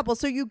seeing couples.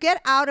 So you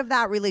get out of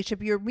that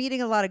relationship. You're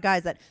meeting a lot of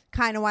guys that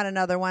kind of want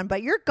another one,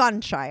 but you're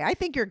gun shy. I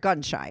think you're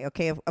gun shy,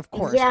 okay? Of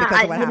course. Yeah,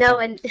 because of what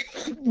happened.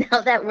 and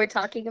now that we're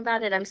talking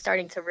about it, I'm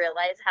starting to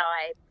realize how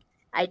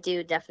I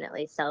do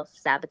definitely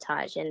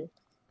self-sabotage and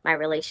my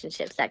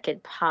relationships that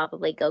could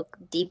probably go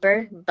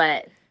deeper,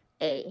 but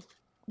hey,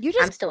 You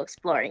I'm just still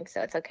exploring,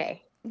 so it's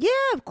okay. Yeah,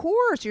 of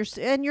course.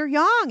 You're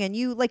young, and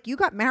you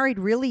got married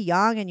really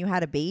young, and you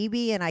had a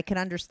baby, and I can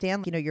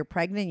understand, you're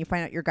pregnant and you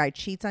find out your guy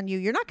cheats on you.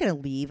 You're not going to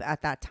leave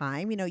at that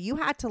time. You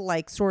had to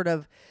like sort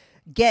of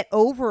get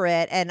over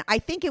it. And I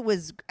think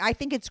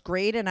it's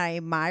great, and I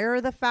admire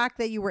the fact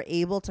that you were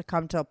able to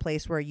come to a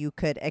place where you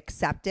could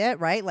accept it,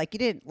 right? Like you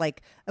didn't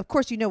like, of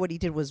course, what he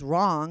did was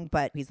wrong,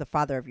 but he's the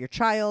father of your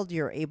child.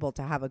 You're able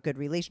to have a good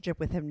relationship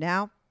with him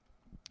now.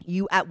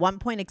 You at one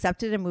point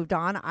accepted and moved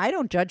on. I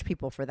don't judge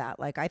people for that.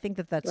 Like, I think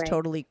that that's Right.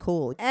 totally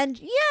cool. And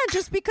yeah,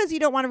 just because you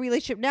don't want a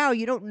relationship now,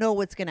 you don't know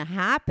what's going to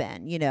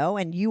happen,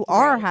 and you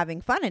are Right. having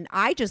fun. And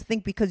I just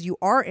think because you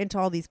are into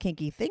all these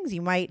kinky things,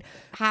 you might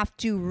have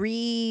to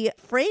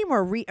reframe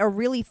or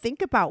really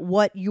think about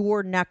what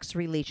your next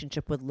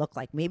relationship would look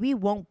like. Maybe it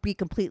won't be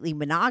completely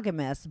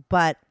monogamous,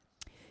 but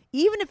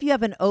even if you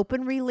have an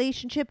open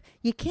relationship,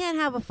 you can't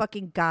have a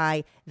fucking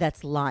guy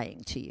that's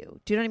lying to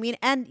you. Do you know what I mean?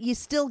 And you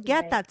still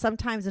get Right. that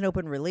sometimes in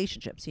open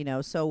relationships,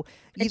 So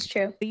It's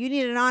true. you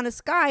need an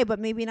honest guy, but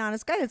maybe an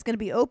honest guy that's going to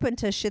be open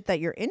to shit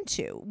that you're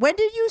into. When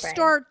did you Right.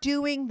 start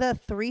doing the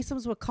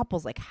threesomes with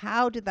couples? Like,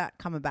 how did that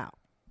come about?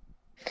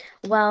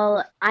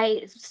 Well,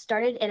 I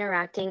started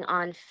interacting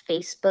on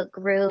Facebook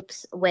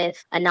groups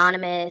with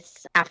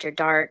anonymous after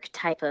dark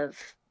type of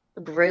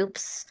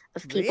groups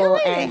of people,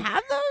 Really? They and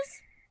have those?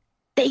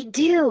 they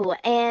do.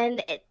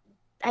 And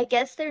I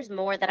guess there's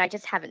more that I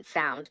just haven't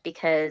found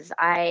because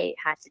I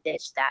had to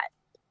ditch that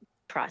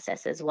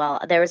process as well.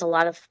 There was a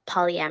lot of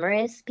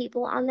polyamorous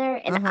people on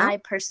there, and Uh-huh. I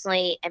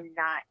personally am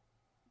not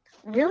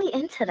really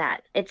into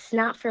that. It's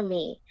not for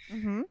me.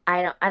 Mm-hmm.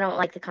 I don't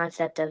like the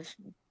concept of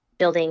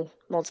building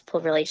multiple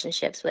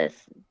relationships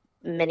with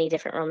many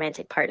different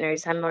romantic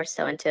partners. I'm more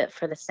so into it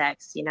for the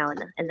sex,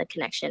 and the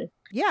connection.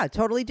 Yeah,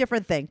 totally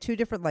different thing. Two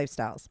different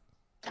lifestyles.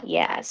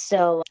 Yeah,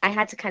 so I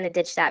had to kind of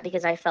ditch that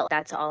because I felt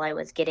that's all I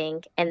was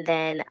getting. And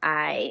then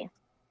I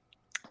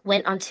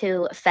went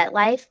onto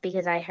FetLife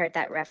because I heard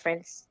that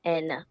reference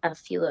in a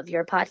few of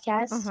your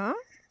podcasts. Uh-huh.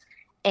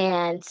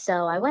 And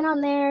so I went on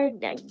there,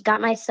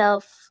 got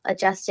myself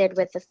adjusted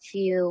with a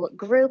few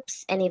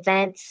groups and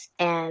events,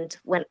 and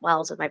went while I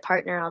was with my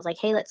partner. I was like,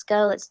 hey, let's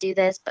go, let's do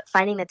this. But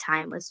finding the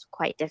time was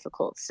quite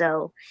difficult.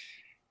 So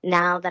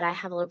now that I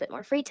have a little bit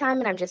more free time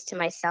and I'm just to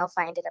myself,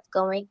 I ended up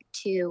going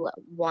to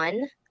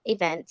one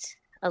event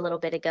a little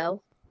bit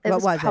ago.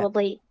 What was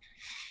it?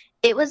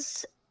 It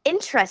was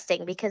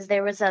interesting because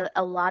there was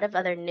a lot of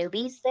other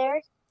newbies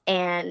there,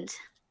 and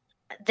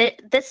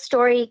this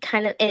story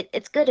kind of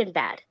it's good and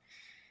bad.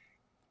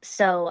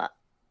 So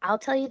I'll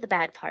tell you the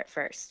bad part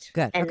first,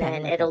 Good. and Okay, I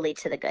then like it'll that. lead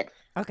to the good.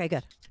 Okay,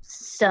 good.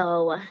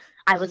 So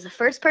I was the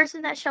first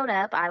person that showed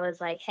up. I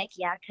was like, heck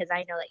yeah, because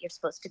I know that you're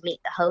supposed to meet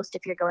the host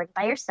if you're going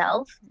by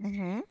yourself.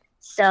 Mm-hmm.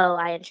 So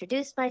I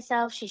introduced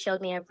myself. She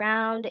showed me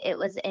around. It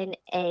was in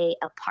a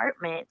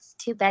apartment,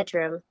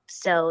 2-bedroom.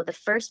 So the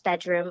first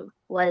bedroom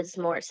was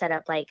more set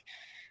up like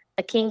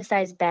a king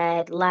size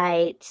bed,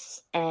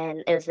 lights,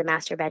 and it was the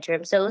master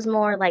bedroom. So it was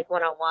more like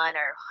one-on-one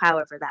or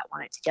however that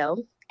wanted to go.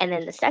 And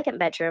then the second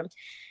bedroom,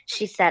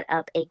 she set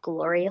up a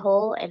glory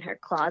hole in her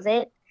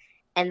closet.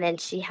 And then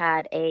she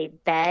had a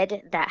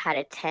bed that had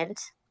a tent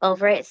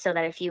over it so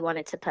that if you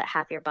wanted to put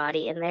half your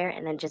body in there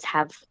and then just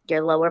have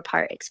your lower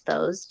part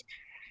exposed,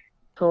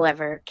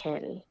 whoever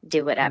can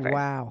do whatever.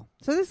 Wow.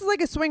 So this is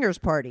like a swingers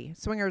party.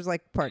 Swingers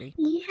like party.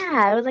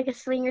 Yeah, it was like a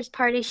swingers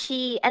party.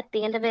 She, at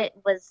the end of it,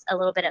 was a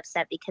little bit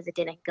upset because it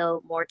didn't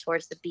go more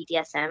towards the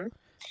BDSM.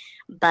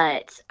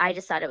 But I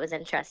just thought it was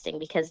interesting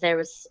because there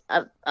was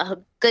a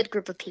good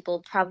group of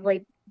people,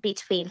 probably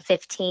between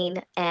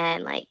 15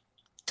 and like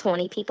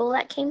 20 people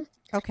that came.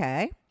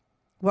 Okay.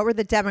 What were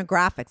the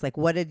demographics? Like,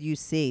 what did you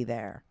see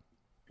there?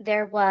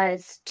 There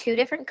was 2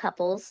 different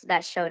couples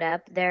that showed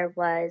up. There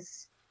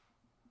was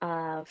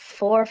 4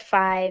 or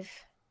 5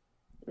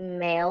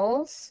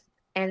 males,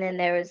 and then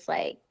there was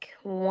like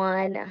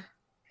one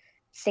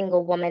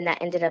single woman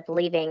that ended up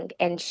leaving,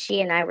 and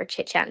she and I were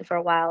chit-chatting for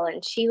a while,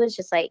 and she was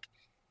just like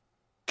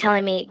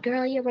telling me,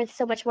 girl, you're worth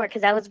so much more,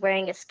 because I was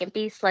wearing a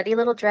skimpy slutty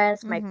little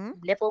dress. My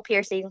nipple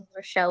piercings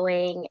were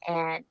showing,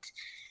 and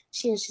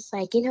she was just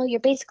like,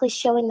 you're basically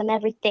showing them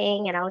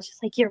everything. And I was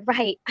just like, you're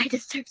right, I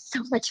deserve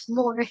so much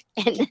more.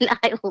 And then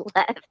I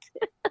left.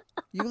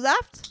 You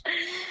left?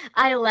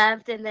 I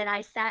left, and then I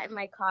sat in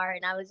my car,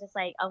 and I was just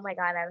like, oh my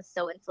God, I was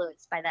so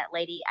influenced by that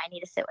lady. I need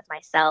to sit with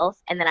myself.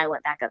 And then I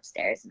went back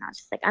upstairs, and I was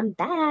just like, I'm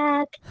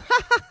back.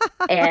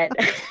 And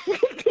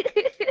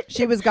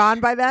She was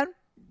gone by then?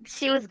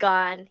 she was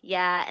gone.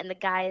 Yeah. And the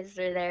guys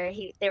were there.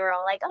 They were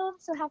all like, oh, I'm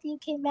so happy you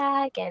came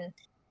back. And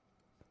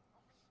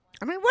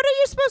I mean, what are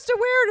you supposed to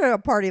wear to a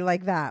party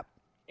like that?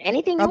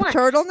 anything you A want.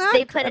 turtleneck?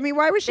 They put I mean,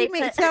 why was she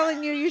they put-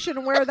 telling you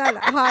shouldn't wear that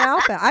hot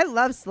outfit? I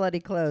love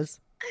slutty clothes.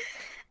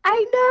 I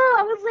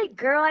know. I was like,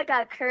 girl, I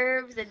got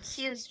curves, and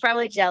she was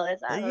probably jealous.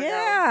 I don't know.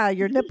 Yeah,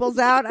 your nipples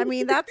out. I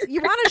mean, that's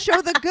you want to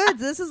show the goods.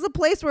 This is a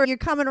place where you're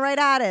coming right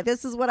at it.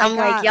 This is what I I'm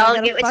got. like, I'm y'all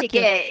gonna get what fuck you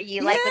get.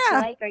 You like what you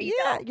like, or you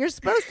yeah. don't. You're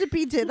supposed to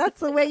be. That's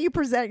the way you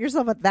present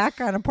yourself at that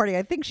kind of party.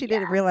 I think she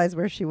didn't realize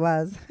where she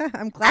was.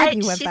 I'm glad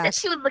you went She back. said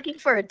she was looking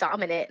for a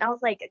dominant, and I was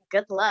like,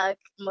 good luck.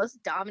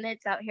 Most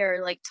dominants out here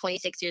are like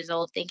 26 years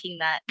old, thinking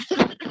that they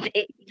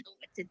know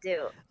what to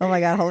do. Oh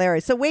my god,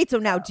 hilarious! So wait, so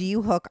now do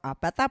you hook up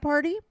at that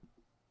party?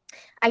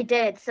 I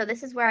did. So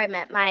this is where I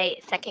met my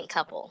second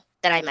couple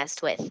that I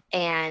messed with,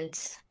 and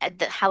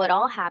how it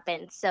all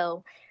happened.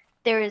 So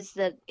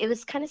it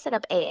was kind of set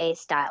up AA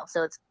style.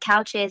 So it's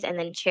couches and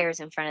then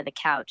chairs in front of the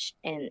couch,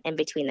 and in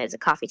between there's a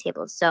coffee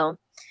table. So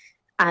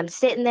I'm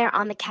sitting there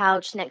on the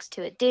couch next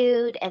to a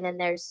dude, and then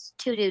there's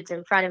two dudes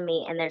in front of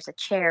me, and there's a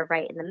chair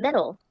right in the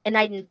middle. And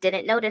I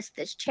didn't notice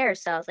this chair,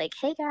 so I was like,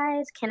 "Hey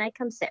guys, can I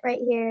come sit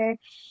right here?"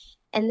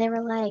 And they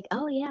were like,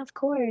 "Oh yeah, of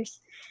course."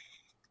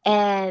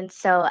 And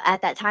so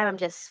at that time, I'm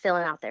just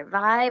filling out their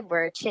vibe.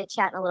 We're chit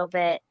chatting a little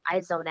bit.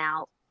 I zone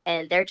out,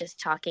 and they're just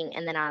talking.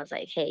 And then I was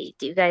like, "Hey,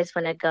 do you guys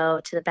want to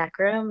go to the back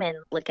room and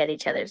look at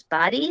each other's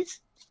bodies?"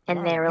 And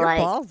Wow, they were you're like,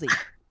 ballsy.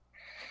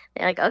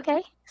 they're like,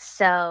 "Okay."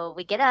 So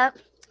we get up,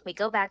 we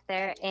go back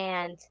there,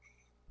 and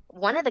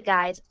one of the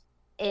guys,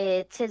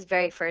 it's his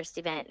very first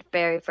event,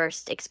 very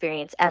first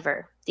experience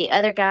ever. The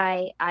other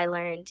guy, I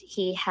learned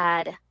he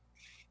had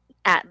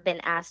been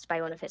asked by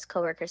one of his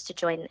coworkers to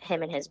join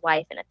him and his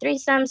wife in a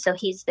threesome. So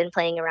he's been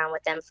playing around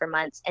with them for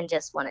months and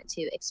just wanted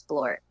to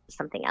explore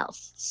something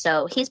else.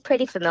 So he's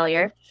pretty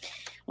familiar.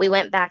 We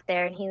went back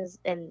there,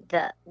 and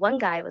the one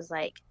guy was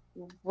like,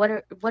 what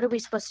are we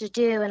supposed to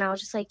do? And I was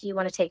just like, "Do you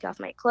want to take off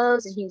my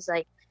clothes?" And he's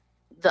like,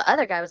 the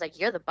other guy was like,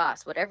 "You're the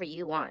boss, whatever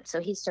you want." So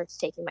he starts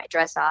taking my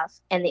dress off.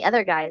 And the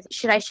other guy is,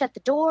 "Should I shut the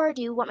door?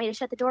 Do you want me to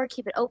shut the door?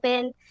 Keep it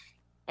open?"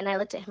 And I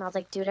looked at him. I was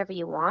like, "Do whatever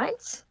you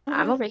want.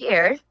 I'm over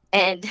here."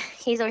 And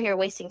he's over here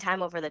wasting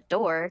time over the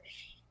door.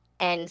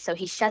 And so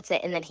he shuts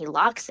it and then he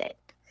locks it.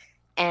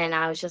 And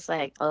I was just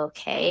like,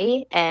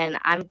 okay. And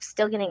I'm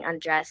still getting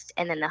undressed.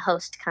 And then the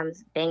host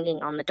comes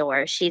banging on the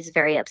door. She's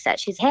very upset.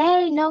 She's,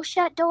 "Hey, no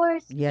shut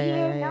doors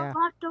here, no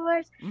locked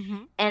doors."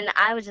 Mm-hmm. And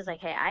I was just like,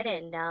 "Hey, I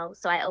didn't know."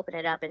 So I open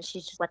it up and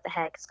she's just, "What the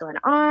heck is going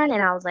on?"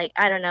 And I was like,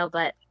 "I don't know,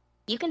 but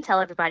you can tell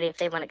everybody if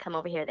they want to come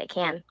over here, they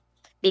can."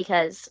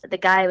 Because the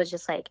guy was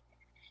just like,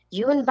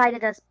 "You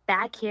invited us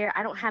back here.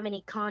 I don't have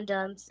any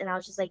condoms." And I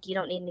was just like, "You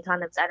don't need any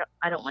condoms.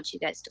 I don't want you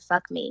guys to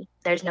fuck me.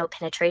 There's no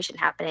penetration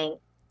happening.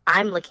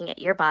 I'm looking at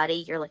your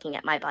body. You're looking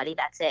at my body.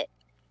 That's it.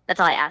 That's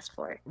all I asked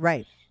for."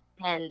 Right.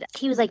 And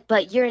he was like,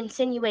 "But you're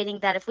insinuating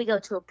that if we go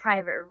to a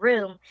private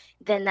room,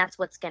 then that's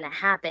what's going to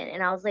happen."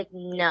 And I was like,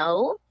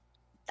 "No,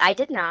 I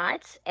did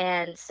not."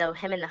 And so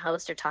him and the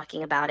host are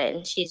talking about it,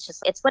 and she's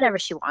just, it's whatever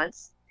she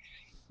wants.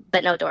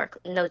 But no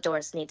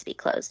doors need to be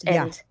closed.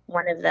 Yeah. And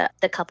one of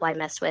the couple I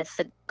messed with,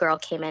 the girl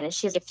came in and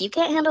she's, "If you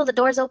can't handle the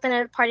doors open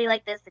at a party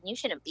like this, then you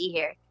shouldn't be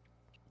here."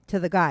 To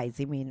the guys,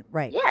 you mean?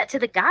 Right. Yeah, to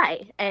the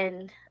guy.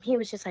 And he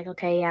was just like,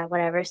 "Okay, yeah,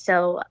 whatever."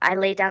 So I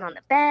lay down on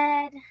the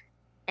bed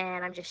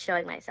and I'm just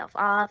showing myself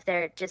off.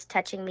 They're just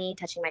touching me,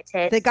 touching my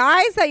tits. The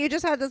guys that you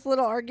just had this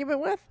little argument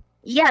with?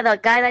 Yeah, the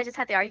guy that I just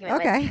had the argument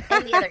Okay. with.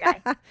 And the other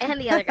guy. And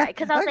the other guy.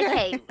 Because I was like,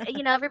 Okay.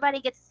 "Hey, everybody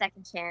gets a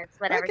second chance.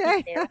 Whatever you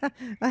Okay. do."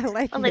 I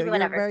like I'm you. like, You're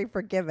whatever. very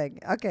forgiving.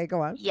 Okay,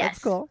 go on. Yes. That's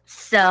cool.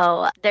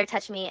 So they're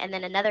touching me, and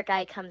then another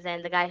guy comes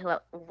in. The guy who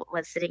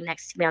was sitting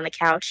next to me on the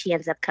couch, he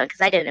ends up coming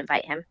because I didn't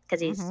invite him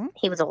because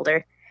he was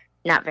older,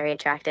 not very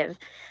attractive.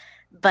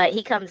 But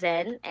he comes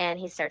in and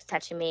he starts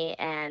touching me,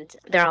 and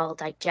they're all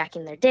like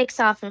jacking their dicks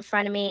off in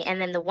front of me.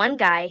 And then the one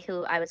guy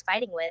who I was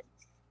fighting with,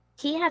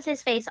 he has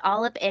his face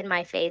all up in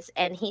my face,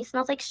 and he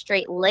smells like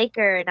straight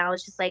liquor. And I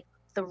was just like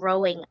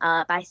throwing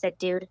up. I said,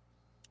 "Dude,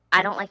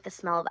 I don't like the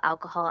smell of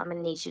alcohol. I'm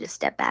gonna need you to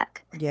step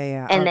back."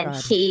 Yeah. And Oh, then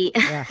God. he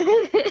Yeah.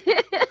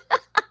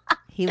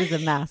 He was a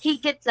mess. he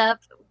gets up,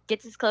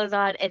 gets his clothes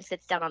on, and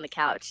sits down on the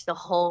couch. The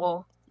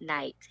whole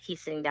night he's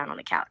sitting down on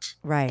the couch.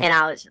 Right. And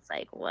I was just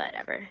like,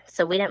 whatever.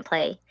 So we didn't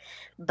play.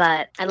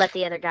 But I let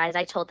the other guys,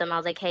 I told them, I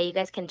was like, "Hey, you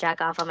guys can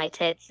jack off on my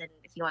tits, and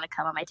if you want to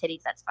come on my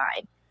titties, that's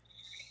fine."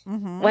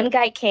 Mm-hmm. One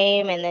guy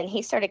came and then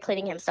he started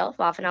cleaning himself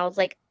off, and I was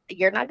like,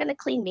 "You're not gonna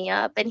clean me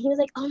up." And he was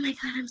like, "Oh my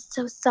God, I'm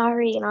so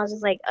sorry." And I was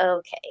just like,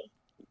 "Okay,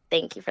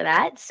 thank you for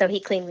that." So he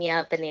cleaned me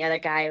up, and the other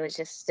guy was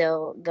just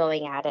still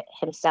going at it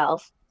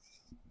himself.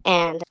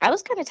 And I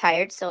was kind of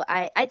tired, so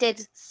I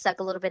did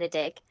suck a little bit of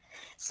dick.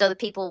 So the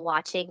people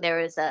watching,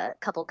 there was a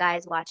couple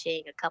guys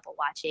watching, a couple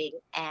watching,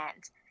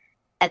 and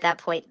at that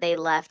point they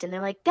left, and they're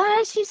like,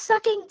 "Guys, she's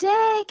sucking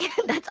dick."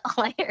 That's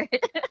all I heard.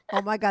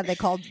 Oh my God, they It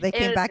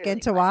came was back really in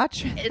to funny.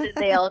 watch. And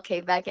they all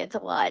came back in to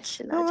watch,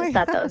 and Oh I my just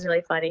thought that was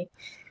really funny.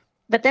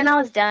 But then I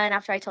was done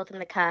after I told them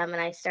to come,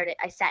 and I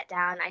sat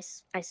down.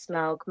 I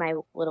smoke my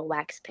little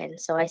wax pen,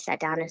 so I sat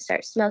down and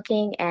started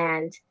smoking.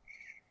 And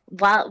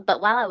while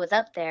I was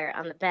up there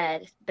on the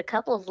bed, the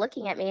couple was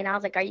looking at me, and I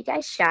was like, "Are you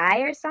guys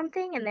shy or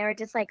something?" And they were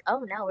just like,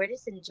 "Oh no, we're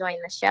just enjoying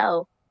the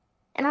show."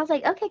 And I was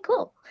like, "Okay,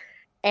 cool."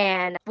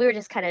 And we were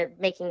just kind of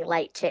making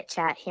light chit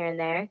chat here and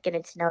there,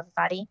 getting to know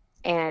everybody.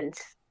 And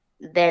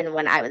then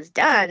when I was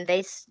done,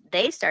 they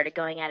started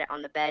going at it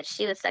on the bed.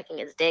 She was sucking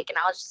his dick, and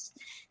I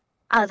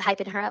was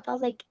hyping her up. I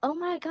was like, "Oh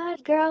my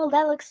god, girl,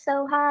 that looks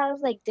so hot." I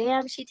was like,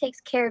 "Damn, she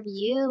takes care of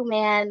you,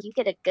 man. You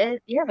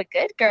have a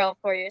good girl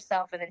for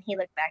yourself." And then he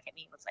looked back at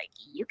me and was like,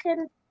 "You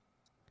can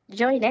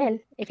join in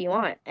if you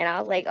want." And I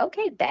was like,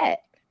 "Okay,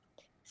 bet."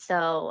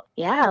 So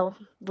yeah,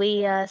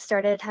 we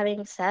started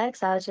having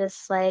sex. I was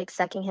just like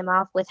sucking him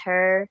off with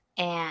her,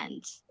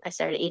 and I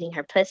started eating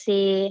her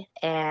pussy.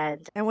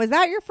 And And was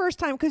that your first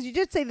time? Because you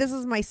did say this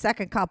is my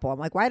second couple. I'm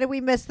like, why did we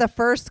miss the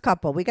first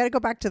couple? We got to go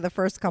back to the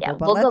first couple. yeah,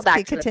 But we'll go let's back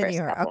to the continue first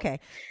her. couple. Okay.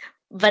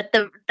 But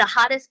the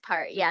hottest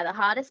part, the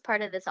hottest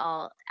part of this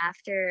all,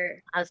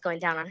 after I was going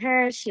down on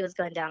her, she was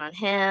going down on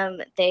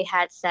him. They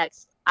had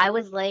sex. I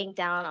was laying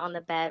down on the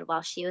bed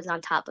while she was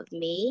on top of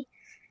me,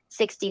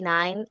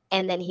 69,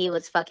 and then he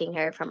was fucking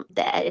her from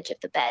the edge of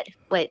the bed,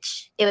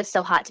 which it was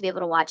so hot to be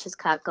able to watch his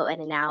cock go in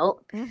and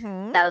out.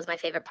 Mm-hmm. That was my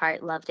favorite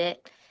part. Loved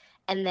it.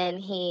 And then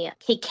he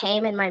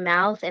came in my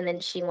mouth, and then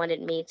she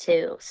wanted me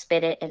to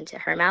spit it into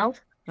her mouth.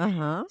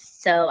 Uh-huh.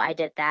 So I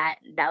did that.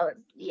 It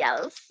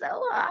was so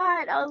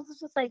hot. I was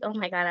just like, oh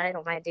my god, I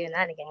don't mind doing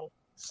that again.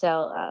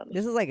 So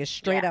This is like a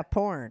straight up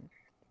porn.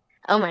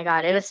 oh my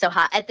god, it was so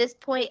hot. At this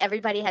point,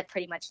 everybody had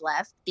pretty much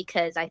left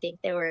because I think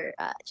they were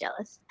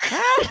jealous.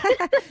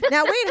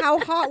 Now wait, how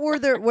hot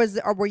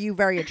were you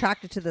very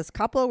attracted to this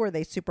couple? Were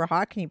they super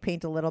hot? Can you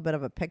paint a little bit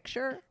of a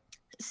picture?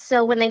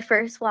 So when they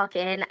first walk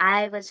in,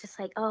 I was just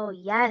like, oh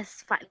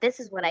yes, this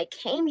is what I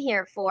came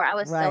here for. I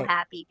was so Right.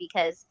 happy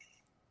because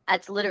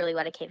that's literally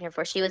what I came here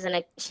for.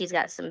 She's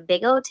got some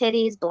big old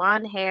titties,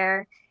 blonde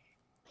hair.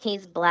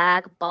 He's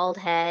black, bald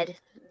head.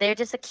 They're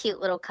just a cute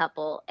little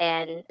couple.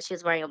 And she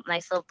was wearing a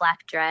nice little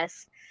black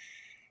dress.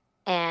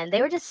 And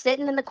they were just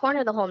sitting in the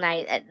corner the whole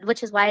night,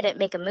 which is why I didn't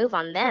make a move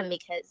on them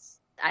because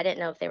I didn't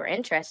know if they were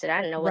interested. I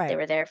didn't know what they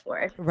Right. were there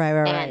for.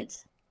 Right. And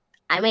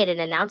I made an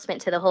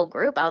announcement to the whole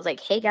group. I was like,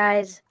 hey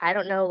guys, I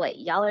don't know what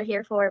y'all are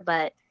here for,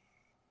 but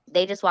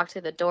they just walked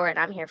through the door and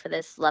I'm here for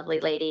this lovely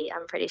lady,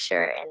 I'm pretty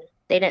sure. And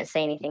they didn't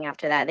say anything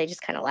after that. They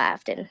just kind of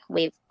laughed and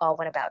we all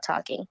went about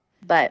talking.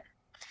 But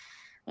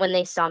when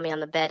they saw me on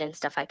the bed and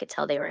stuff, I could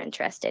tell they were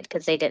interested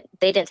because they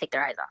didn't take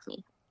their eyes off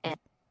me.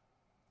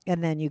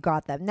 And then you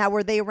got them. Now,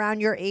 were they around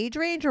your age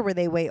range or were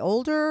they way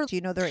older? Do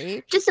you know their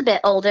age? Just a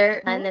bit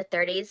older, in their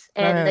 30s.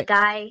 And Right. the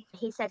guy,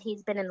 he said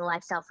he's been in the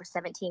lifestyle for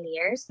 17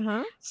 years.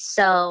 Uh-huh.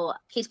 So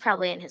he's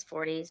probably in his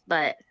 40s,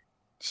 but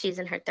she's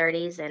in her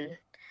 30s. And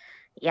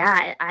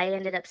yeah, I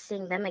ended up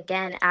seeing them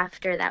again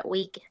after that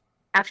week.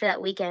 After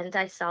that weekend,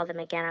 I saw them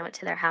again. I went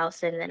to their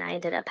house and then I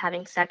ended up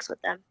having sex with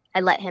them.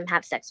 I let him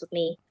have sex with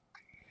me.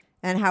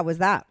 And how was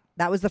that?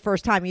 That was the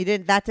first time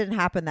that didn't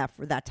happen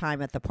that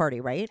time at the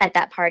party, right? At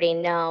that party,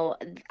 no.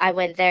 I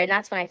went there and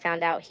that's when I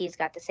found out he's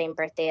got the same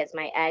birthday as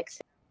my ex.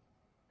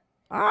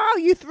 Oh,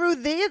 you threw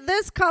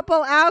this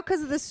couple out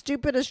because of the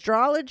stupid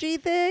astrology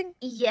thing?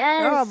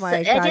 Yes. Oh my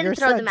I God, didn't you're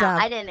throw so them dumb.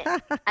 out. I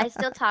didn't. I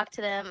still talk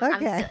to them.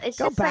 Okay, It's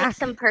go just like back.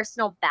 some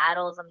personal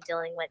battles I'm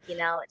dealing with,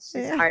 It's just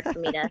Yeah. hard for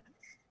me to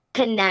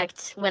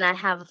connect when I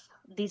have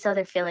these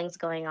other feelings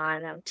going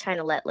on. I'm trying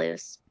to let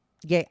loose.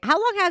 Yeah. How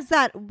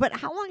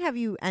long have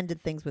you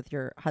ended things with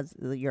your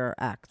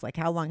ex? Like,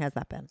 how long has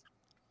that been?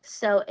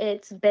 So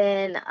it's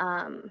been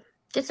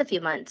just a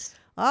few months.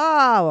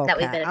 Oh, okay. That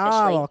we've been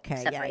officially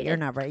okay. Yeah, separated. you're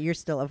not right. You're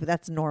still,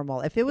 that's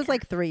normal. If it was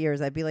like 3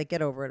 years, I'd be like,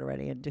 get over it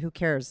already. And who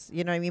cares?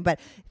 You know what I mean? But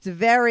it's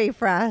very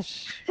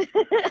fresh.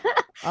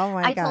 Oh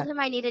my I God. told him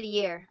I needed a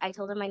year. Yeah,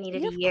 So of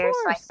I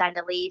course. signed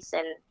a lease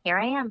and here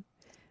I am.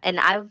 And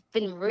I've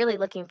been really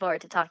looking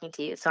forward to talking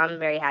to you. So I'm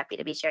very happy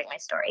to be sharing my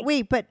story.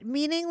 Wait, but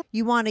meaning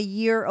you want a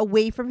year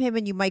away from him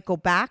and you might go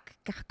back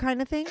kind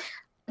of thing?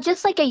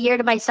 Just like a year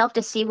to myself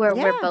to see where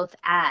Yeah. we're both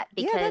at.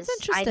 Because Yeah, that's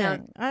I know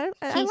interesting. I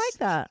he's- like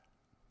that.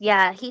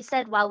 Yeah, he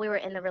said while we were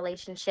in the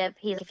relationship,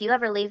 if you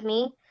ever leave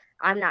me,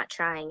 I'm not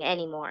trying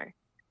anymore.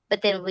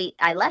 But then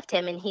I left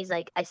him and he's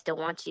like, I still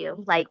want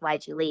you. Like,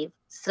 why'd you leave?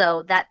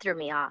 So that threw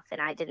me off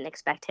and I didn't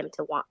expect him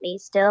to want me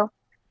still.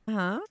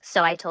 Uh-huh.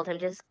 So I told him,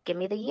 just give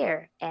me the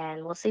year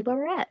and we'll see where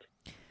we're at.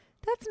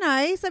 That's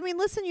nice. I mean,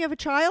 listen, you have a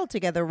child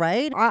together,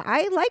 right?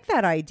 I like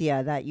that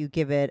idea that you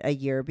give it a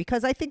year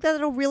because I think that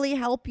it'll really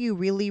help you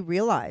really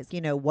realize,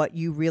 what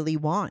you really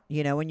want,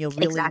 and you'll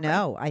really Exactly.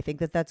 know. I think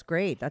that that's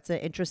great. That's an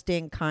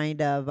interesting kind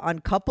of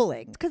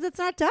uncoupling because it's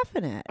not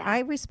definite. I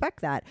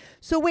respect that.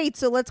 So wait,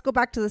 so let's go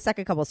back to the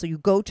second couple. So you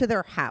go to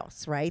their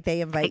house, right?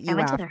 They invite I you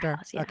went to after. their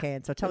house, yeah. Okay,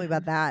 and so tell me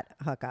about that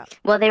hookup.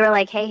 Well, they were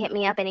like, hey, hit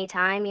me up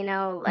anytime,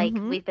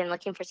 Mhm. we've been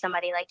looking for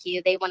somebody like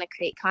you. They want to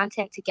create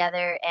content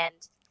together. And,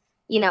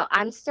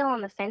 I'm still on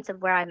the fence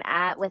of where I'm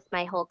at with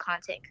my whole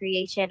content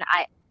creation.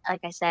 Like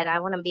I said, I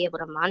want to be able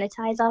to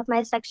monetize off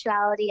my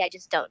sexuality. I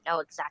just don't know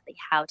exactly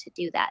how to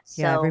do that.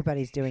 Yeah, So,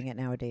 everybody's doing it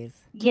nowadays.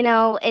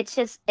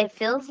 it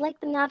feels like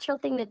the natural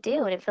thing to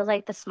do and it feels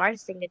like the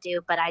smartest thing to do,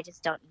 but I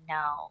just don't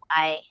know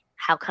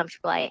how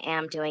comfortable I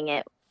am doing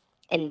it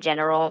in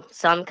general.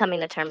 So I'm coming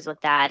to terms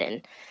with that.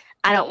 And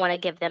I don't want to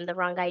give them the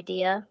wrong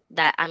idea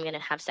that I'm going to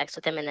have sex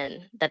with them and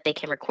then that they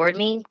can record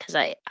me because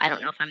I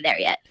don't know if I'm there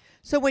yet.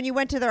 So when you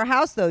went to their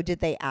house, though, did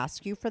they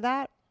ask you for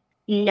that?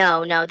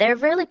 No, they're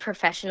really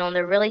professional and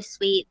they're really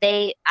sweet.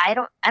 I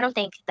don't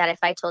think that if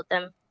I told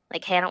them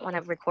like, hey, I don't want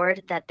to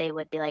record, that they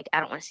would be like, I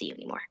don't want to see you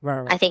anymore.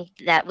 Right. I think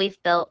that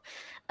we've built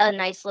a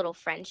nice little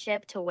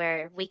friendship to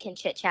where we can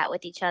chit chat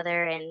with each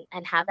other and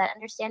have that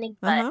understanding.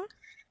 But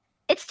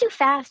it's too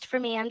fast for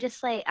me. I'm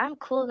just like, I'm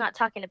cool not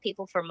talking to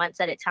people for months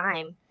at a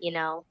time,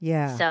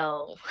 Yeah.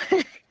 So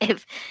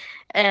if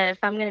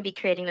I'm going to be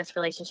creating this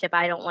relationship,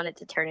 I don't want it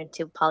to turn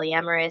into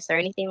polyamorous or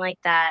anything like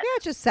that.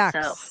 Yeah, just sex.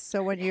 So,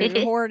 So when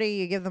you're horny,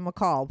 you give them a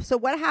call. So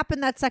what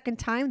happened that second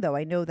time, though?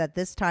 I know that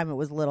this time it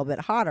was a little bit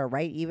hotter,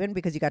 right? Even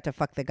because you got to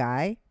fuck the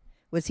guy.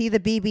 Was he the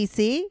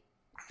BBC?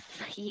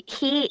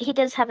 he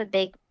does have a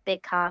big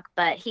cock,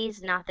 but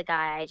he's not the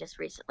guy I just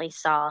recently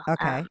saw.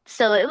 Okay.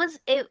 So it was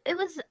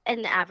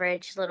an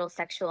average little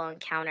sexual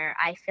encounter.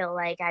 I feel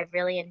like I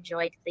really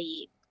enjoyed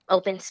the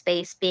open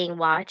space being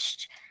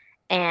watched,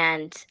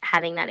 and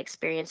having that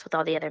experience with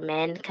all the other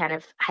men kind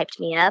of hyped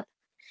me up.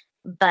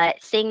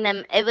 But seeing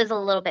them, it was a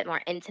little bit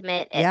more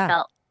intimate. It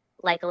felt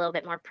like a little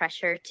bit more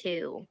pressure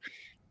to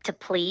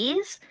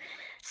please.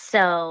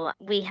 So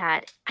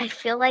I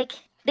feel like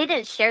they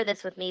didn't share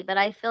this with me, but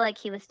I feel like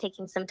he was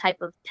taking some type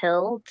of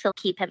pill to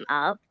keep him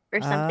up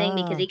or something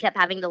because he kept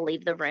having to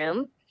leave the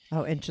room.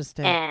 Oh,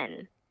 interesting.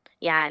 And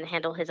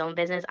handle his own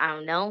business. I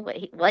don't know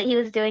what he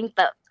was doing,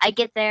 but I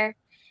get there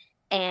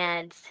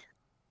and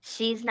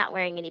she's not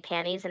wearing any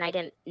panties, and I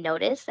didn't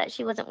notice that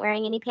she wasn't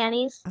wearing any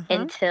panties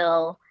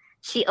until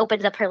she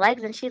opens up her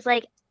legs and she's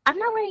like, I'm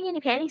not wearing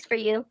any panties for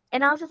you.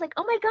 And I was just like,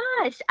 oh my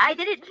gosh, I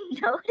didn't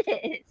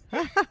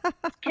notice.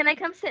 Can I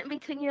come sit in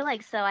between your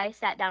legs? So I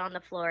sat down on the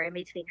floor in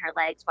between her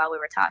legs while we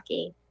were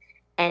talking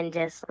and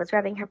just was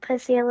rubbing her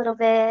pussy a little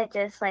bit,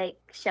 just like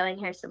showing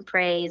her some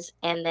praise.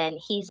 And then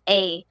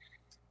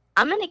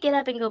I'm going to get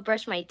up and go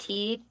brush my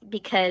teeth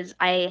because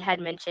I had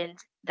mentioned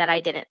that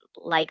I didn't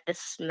like the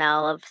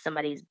smell of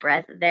somebody's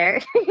breath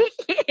there.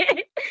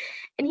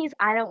 And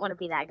I don't want to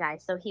be that guy.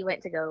 So he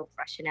went to go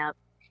freshen up.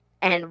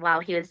 And while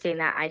he was doing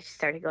that, I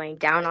started going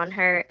down on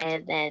her.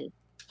 And then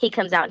he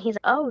comes out and he's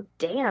like, oh,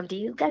 damn, do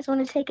you guys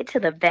want to take it to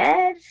the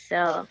bed?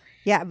 So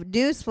yeah,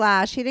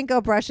 newsflash, he didn't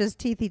go brush his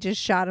teeth. He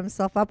just shot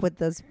himself up with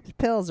those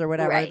pills or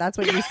whatever. Right. That's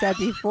what you said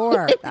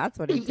before. That's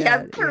what he did. Yeah,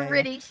 I'm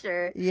pretty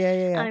sure.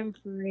 Yeah. I'm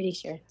pretty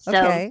sure. So,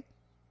 okay.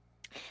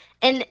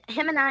 And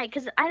him and I,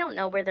 because I don't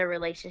know where their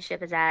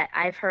relationship is at.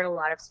 I've heard a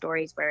lot of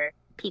stories where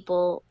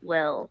people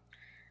will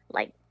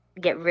like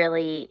get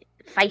really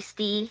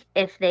feisty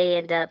if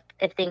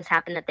things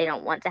happen that they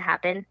don't want to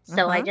happen.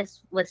 So I just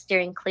was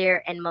steering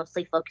clear and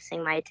mostly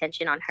focusing my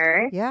attention on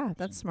her. Yeah,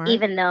 that's smart.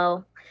 Even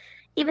though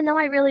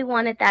I really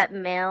wanted that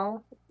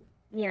male,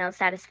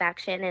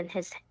 satisfaction and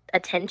his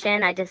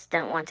attention, I just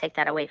don't want to take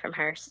that away from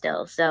her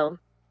still. So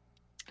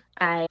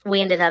we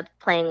ended up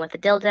playing with a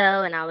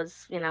dildo, and I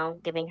was,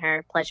 giving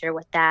her pleasure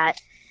with that.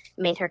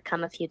 Made her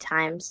come a few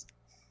times.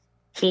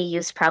 He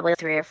used probably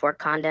 3 or 4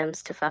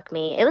 condoms to fuck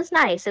me. It was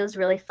nice. It was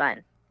really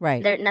fun.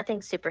 Right. There's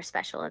nothing super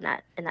special in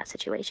that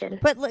situation.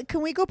 But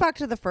can we go back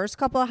to the first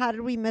couple? How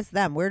did we miss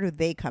them? Where do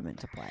they come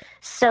into play?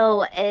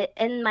 So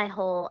in my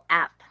whole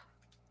app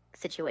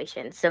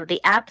situation, so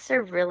the apps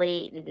are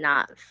really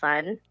not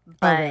fun,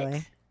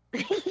 but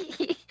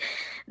really?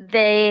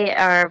 they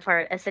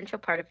are essential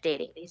part of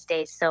dating these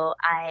days. So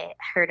I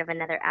heard of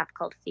another app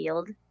called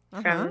Field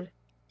from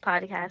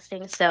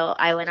podcasting. So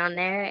I went on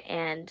there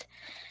and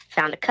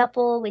found a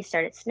couple. We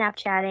started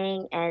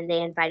Snapchatting, and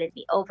they invited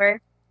me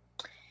over.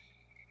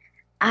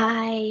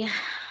 I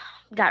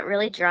got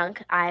really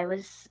drunk. I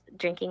was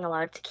drinking a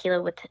lot of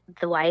tequila with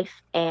the wife,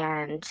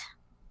 and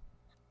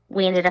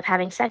we ended up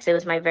having sex. It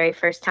was my very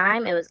first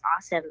time. It was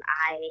awesome.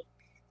 I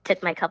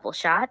took my couple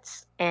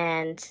shots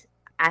and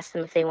asked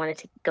them if they wanted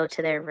to go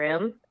to their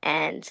room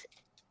and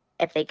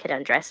if they could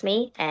undress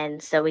me.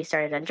 And so we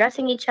started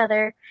undressing each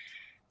other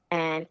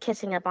and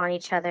kissing up on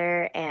each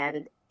other,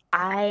 and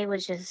I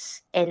was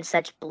just in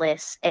such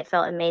bliss. It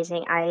felt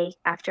amazing.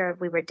 After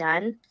we were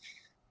done,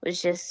 was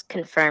just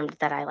confirmed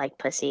that I like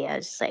pussy. I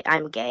was just like,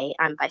 I'm gay,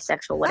 I'm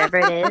bisexual, whatever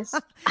it is.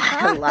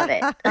 I love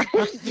it.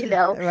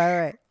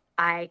 Right.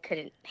 I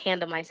couldn't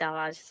handle myself.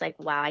 I was just like,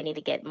 wow, I need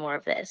to get more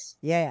of this.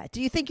 Yeah.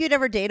 Do you think you'd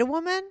ever date a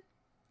woman?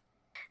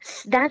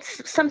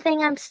 That's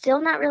something I'm still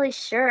not really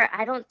sure.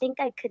 I don't think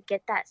I could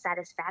get that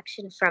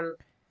satisfaction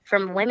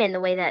from women the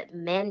way that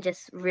men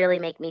just really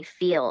make me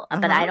feel.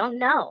 But I don't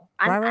know.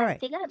 I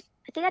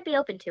think I'd be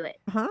open to it.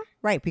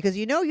 Right, because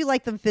you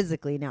like them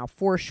physically now,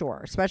 for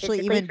sure. Especially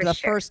even the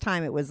first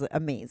time, it was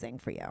amazing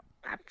for you.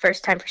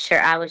 First time for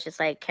sure. I was just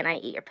like, can I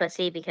eat your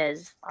pussy?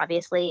 Because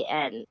obviously,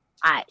 and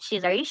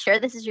she's, are you sure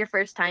this is your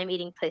first time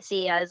eating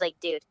pussy? I was like,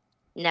 dude,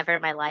 never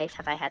in my life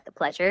have I had the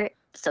pleasure.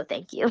 So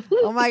thank you.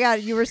 Oh my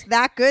God, you were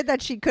that good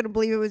that she couldn't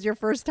believe it was your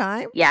first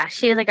time? Yeah,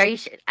 she was like, are you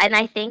sure? And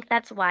I think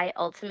that's why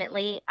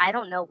ultimately, I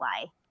don't know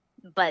why,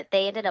 but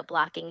they ended up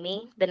blocking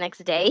me the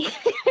next day.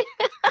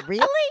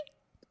 Really?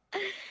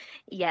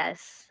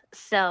 Yes.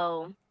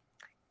 So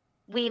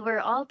we were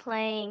all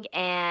playing,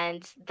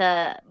 and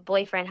the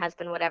boyfriend,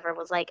 husband, whatever,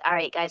 was like, all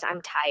right, guys,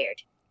 I'm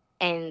tired.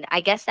 And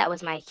I guess that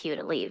was my cue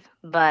to leave.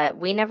 But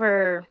we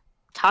never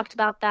talked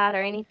about that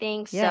or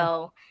anything. Yeah.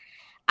 So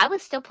I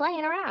was still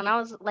playing around. I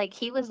was like,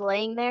 he was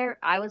laying there.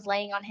 I was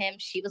laying on him.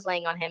 She was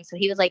laying on him. So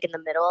he was like in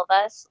the middle of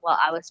us while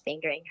I was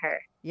fingering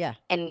her. Yeah.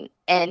 And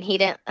he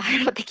didn't,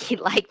 I don't think he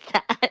liked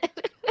that.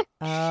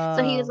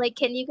 So he was Oh. like,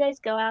 can you guys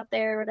go out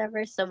there or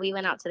whatever? So we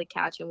went out to the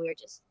couch and we were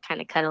just kind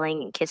of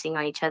cuddling and kissing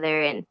on each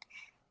other. And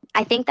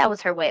I think that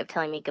was her way of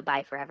telling me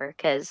goodbye forever,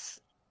 because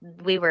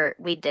we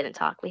didn't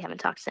talk. We haven't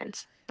talked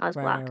since. I was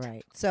Right, blocked.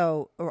 right.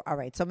 So, all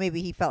right. So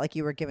maybe he felt like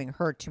you were giving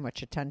her too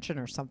much attention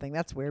or something.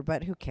 That's weird,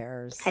 but who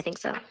cares? I think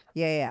so.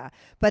 Yeah, yeah.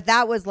 But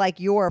that was like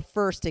your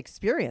first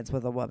experience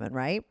with a woman,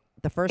 right?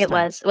 The first It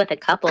time. was with a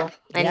couple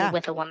and Yeah.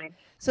 with a woman.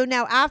 So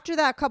now after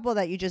that couple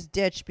that you just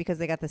ditched because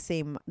they got the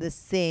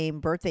same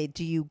birthday,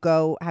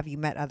 have you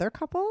met other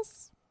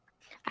couples?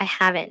 I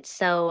haven't.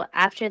 So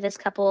after this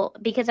couple,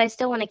 because I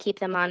still want to keep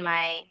them on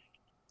my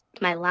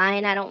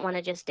line. I don't want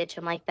to just ditch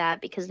them like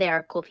that, because they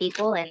are cool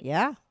people, and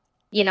Yeah.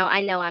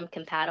 I know I'm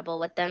compatible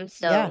with them.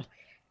 So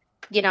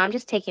Yeah. I'm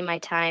just taking my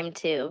time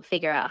to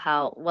figure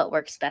out what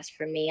works best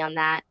for me on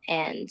that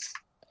and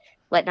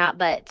whatnot.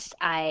 But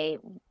I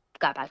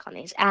got back on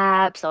these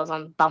apps. I was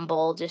on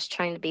Bumble, just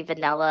trying to be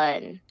vanilla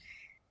and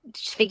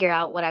just figure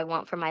out what I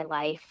want for my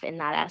life in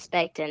that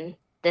aspect. And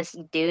this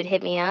dude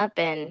hit me up,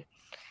 and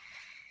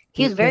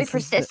he was very This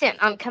is the-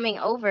 persistent on coming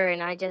over.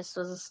 And I just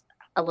was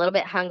a little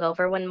bit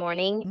hungover one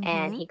morning,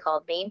 and Mhm. he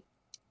called me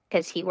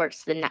because he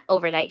works the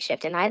overnight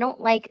shift. And I don't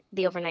like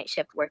the overnight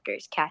shift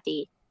workers,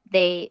 Kathy.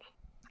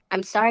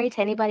 I'm sorry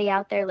to anybody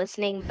out there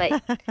listening,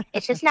 but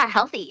it's just not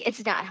healthy.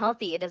 It's not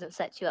healthy. It doesn't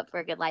set you up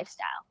for a good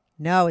lifestyle.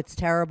 No, it's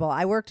terrible.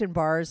 I worked in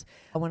bars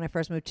when I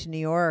first moved to New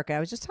York.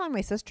 I was just telling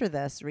my sister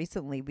this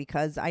recently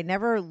because I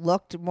never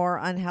looked more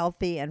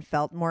unhealthy and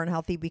felt more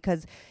unhealthy,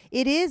 because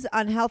it is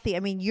unhealthy. I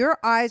mean, your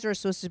eyes are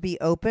supposed to be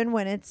open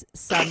when it's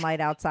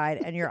sunlight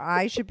outside, and your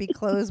eyes should be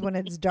closed when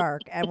it's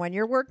dark. And when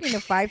you're working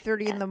at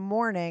 5:30 in the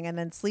morning and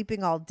then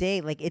sleeping all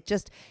day, like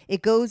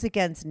it goes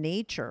against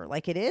nature.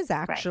 Like it is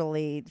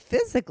actually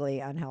physically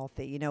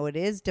unhealthy. It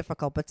is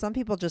difficult, but some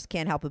people just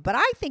can't help it. But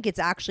I think it's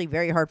actually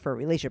very hard for a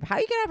relationship. How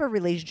are you going to have a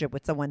relationship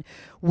with someone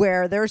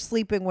where they're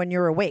sleeping when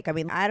you're awake? I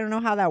mean, I don't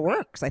know how that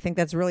works. I think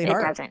that's really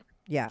hard. It doesn't.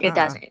 Yeah. It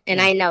doesn't. And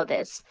I know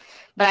this,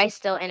 but I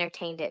still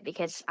entertained it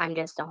because I'm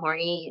just a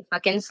horny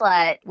fucking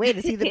slut. Wait,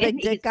 is he the big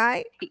dick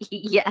guy?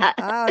 Yeah.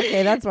 Oh,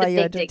 okay, that's why The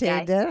you big dick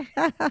guy.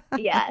 entertained it.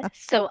 Yeah.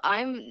 So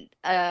I'm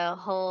a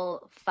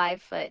whole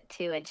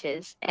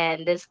 5'2"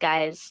 and this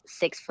guy's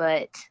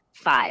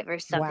 6'5" or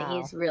something.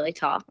 Wow. He's really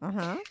tall.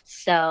 Uh-huh.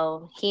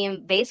 So he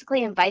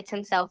basically invites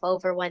himself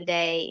over one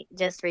day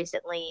just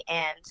recently,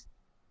 and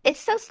it's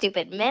so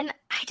stupid. Men,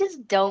 I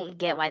just don't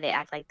get why they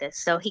act like this.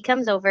 So he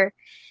comes over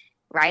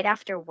right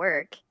after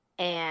work,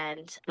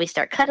 and we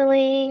start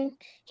cuddling.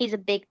 He's a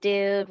big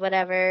dude,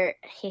 whatever.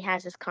 He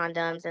has his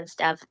condoms and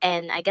stuff.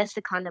 And I guess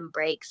the condom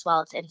breaks while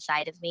it's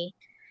inside of me.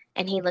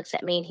 And he looks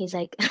at me and he's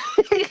like,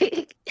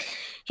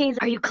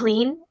 are you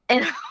clean?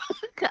 And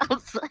I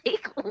was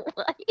like,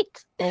 what?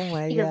 Oh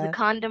my He goes, the God.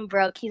 condom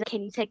broke. He's like,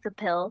 can you take the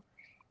pill?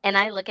 And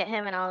I look at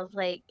him and I was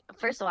like,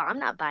 first of all, I'm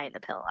not buying the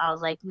pill. I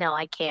was like, no,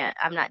 I can't.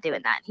 I'm not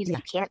doing that. He's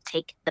like, you can't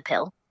take the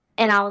pill.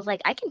 And I was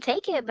like, I can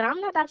take it, but I'm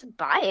not about to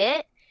buy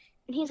it.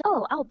 And he's,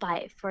 oh, I'll buy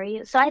it for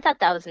you. So I thought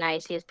that was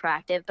nice. He was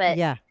proactive. But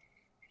Yeah.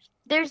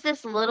 there's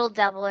this little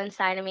devil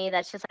inside of me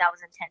that's just like, that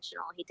was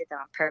intentional. He did that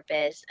on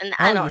purpose. And Oh,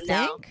 I you don't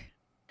know. think?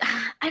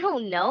 I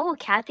don't know,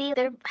 Kathy.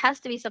 There has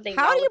to be something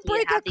How wrong do you with me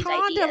to break have a these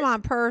condom ideas.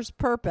 on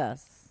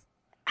purpose?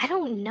 I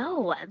don't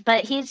know,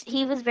 but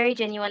he was very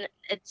genuine.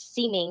 It's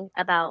seeming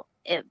about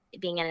it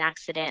being an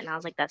accident, and I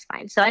was like, that's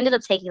fine. So I ended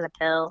up taking the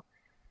pill,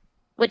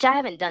 which I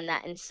haven't done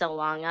that in so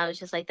long. I was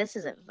just like, this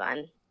isn't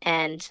fun.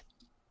 And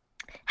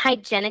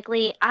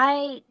hygienically,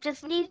 I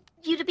just need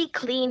you to be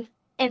clean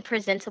and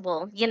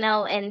presentable,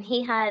 and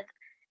he had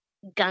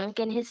gunk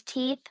in his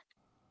teeth.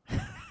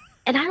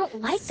 And I don't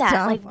like that.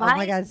 Stop. Like, Oh why?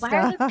 my God, why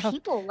are there stop.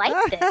 people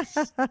like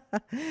this?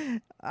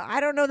 I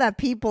don't know that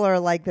people are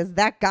like this.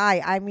 That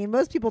guy, I mean,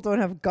 most people don't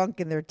have gunk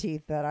in their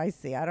teeth that I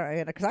see. I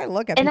don't, because I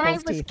look at And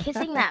people's I was teeth.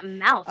 kissing that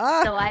mouth,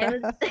 so I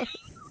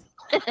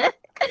was,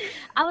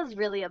 I was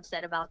really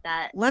upset about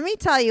that. Let me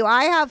tell you,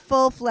 I have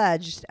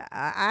full-fledged.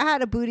 I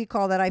had a booty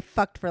call that I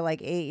fucked for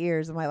like 8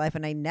 years of my life,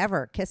 and I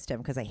never kissed him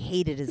because I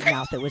hated his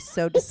mouth. It was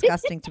so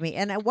disgusting to me.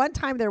 And at one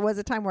time, there was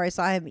a time where I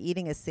saw him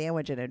eating a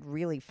sandwich, and it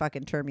really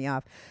fucking turned me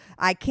off.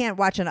 I can't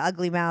watch an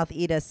ugly mouth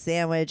eat a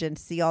sandwich and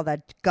see all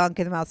that gunk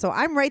in the mouth. So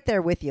I'm right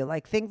there with you.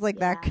 Like, things like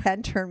that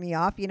can turn me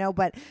off,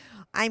 But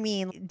I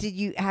mean, did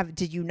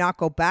you not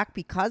go back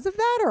because of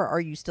that, or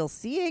are you still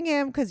seeing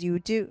him? Because you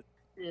do.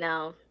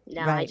 No,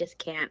 I Right. just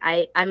can't.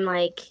 I'm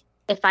like,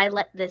 if I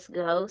let this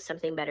go,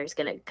 something better is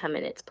going to come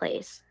in its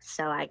place.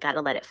 So I got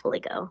to let it fully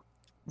go.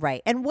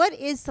 Right. And what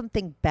is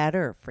something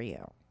better for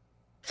you?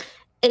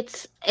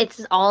 It's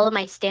all of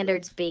my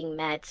standards being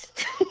met.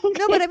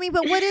 No, but I mean,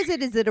 but what is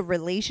it? Is it a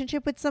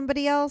relationship with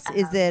somebody else?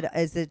 Is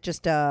it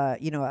just a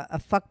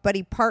fuck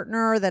buddy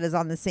partner that is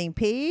on the same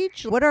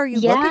page? What are you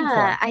looking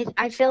Yeah, for?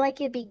 I feel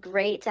like it'd be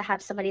great to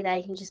have somebody that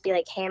I can just be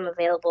like, hey, I'm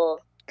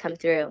available, come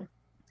through.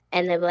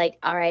 And they're like,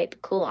 all right,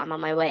 cool, I'm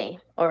on my way.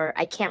 Or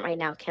I can't right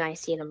now, can I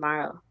see you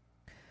tomorrow?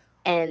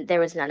 And there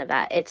was none of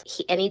that.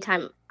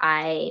 Anytime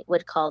I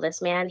would call this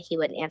man, he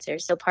wouldn't answer.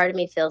 So part of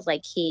me feels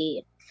like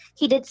he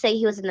did say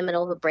he was in the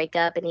middle of a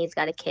breakup and he's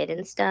got a kid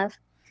and stuff.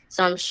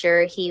 So I'm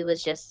sure he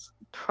was just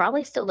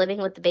probably still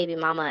living with the baby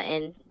mama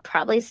and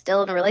probably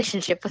still in a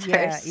relationship with her.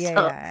 Yeah, yeah,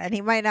 So yeah. And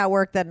he might not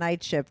work the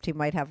night shift. He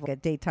might have like a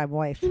daytime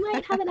wife. he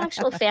might have an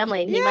actual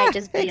family and he Yeah, might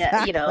just be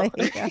exactly.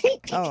 Yeah.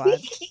 Come on.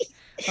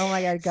 Oh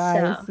my God,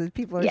 guys. So,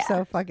 People are yeah.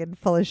 so fucking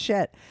full of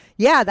shit.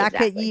 Yeah, that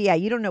could, Exactly. yeah,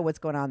 you don't know what's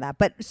going on in that.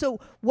 But so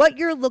what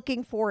you're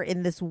looking for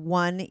in this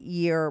 1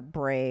 year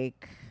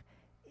break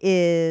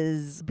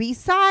is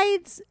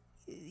besides,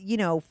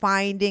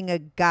 finding a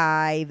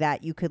guy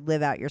that you could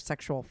live out your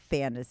sexual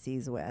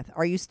fantasies with,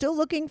 are you still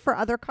looking for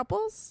other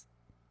couples?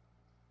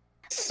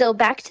 So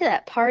back to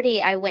that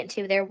party I went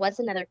to, there was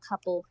another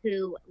couple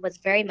who was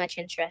very much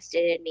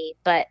interested in me,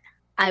 but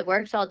I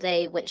worked all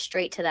day, went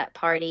straight to that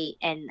party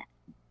and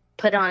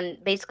put on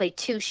basically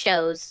 2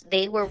 shows.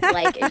 They were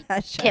like,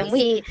 can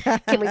we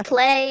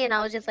play? And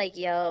I was just like,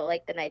 yo,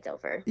 like the night's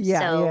over. Yeah,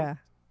 So yeah.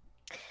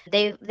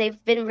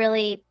 they've been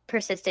really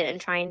persistent in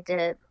trying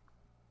to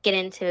get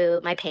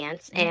into my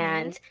pants. Mm-hmm.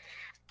 And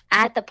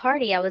at the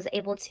party, I was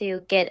able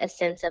to get a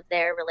sense of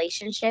their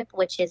relationship,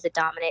 which is a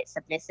dominant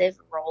submissive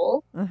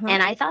role. Uh-huh.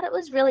 And I thought it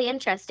was really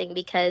interesting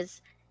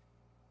because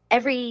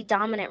every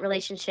dominant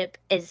relationship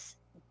is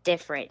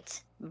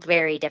different,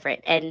 very different.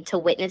 And to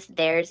witness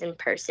theirs in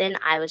person,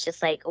 I was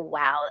just like,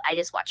 wow, I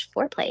just watched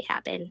foreplay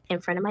happen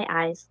in front of my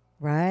eyes.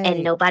 Right.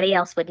 And nobody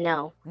else would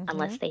know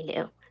unless they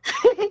knew.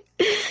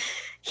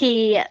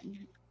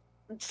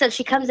 So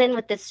she comes in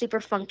with this super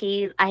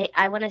funky,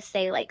 I want to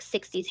say like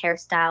 60s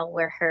hairstyle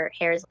where her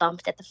hair is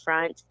bumped at the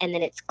front and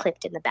then it's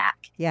clipped in the back.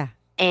 Yeah.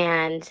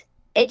 And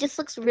it just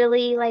looks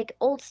really like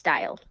old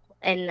style.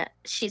 And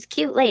she's a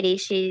cute lady.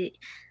 She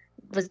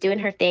was doing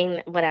her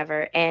thing,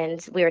 whatever.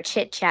 And we were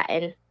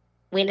chit-chatting.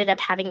 We ended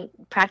up having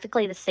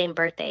practically the same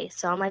birthday.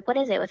 So I'm like, what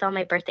is it with all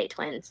my birthday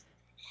twins?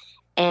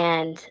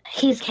 And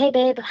he's, hey,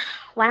 babe,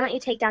 why don't you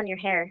take down your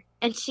hair?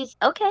 And she's,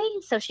 okay.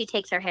 So she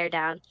takes her hair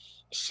down,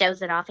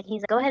 shows it off, and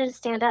he's like, go ahead and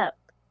stand up.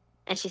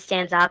 And she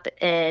stands up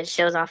and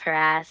shows off her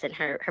ass and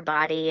her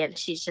body. And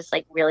she's just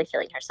like really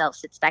feeling herself,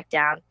 sits back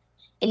down.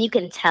 And you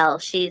can tell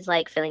she's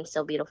like feeling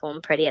so beautiful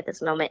and pretty at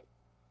this moment.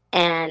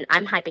 And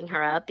I'm hyping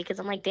her up because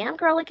I'm like, damn,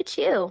 girl, look at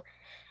you.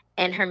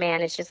 And her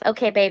man is just,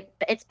 okay, babe,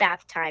 it's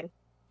bath time.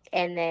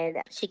 And then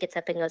she gets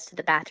up and goes to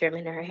the bathroom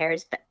and her hair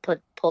is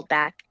pulled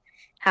back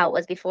how it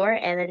was before.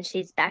 And then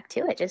she's back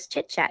to it, just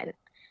chit-chatting.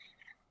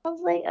 I was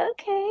like,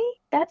 okay,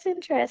 that's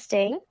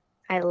interesting.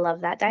 I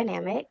love that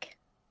dynamic.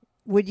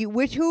 Who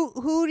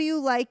do you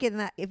like in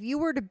that? If you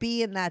were to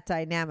be in that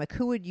dynamic,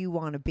 who would you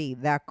want to be?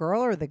 That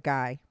girl or the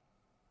guy?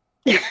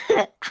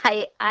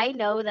 I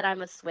know that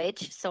I'm a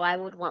switch, so I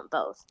would want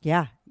both.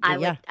 Yeah.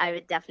 I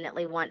would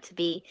definitely want to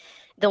be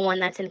the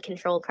one that's in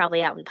control,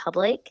 probably out in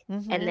public.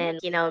 Mm-hmm. And then,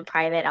 in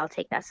private, I'll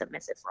take that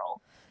submissive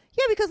role.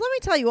 Yeah, because let me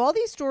tell you, all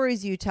these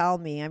stories you tell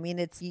me, I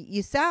mean,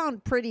 you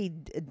sound pretty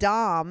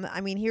dumb.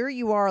 I mean, here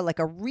you are, like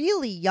a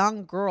really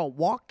young girl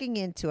walking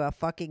into a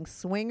fucking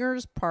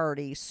swingers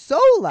party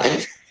solo,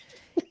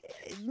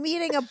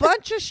 meeting a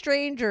bunch of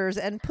strangers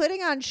and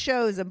putting on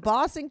shows and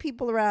bossing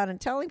people around and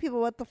telling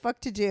people what the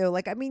fuck to do.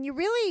 Like, I mean, you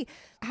really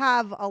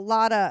have a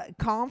lot of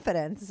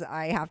confidence,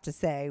 I have to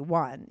say,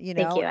 one, Thank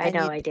you.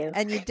 I do.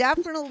 And you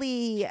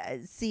definitely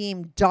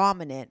seem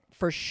dominant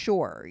for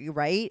sure,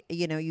 right?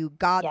 You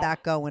got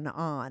that going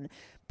on.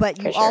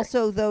 But you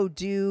also, though,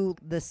 do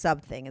the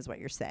sub thing is what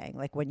you're saying.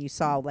 Like when you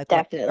saw like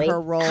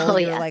her role,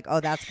 you're like,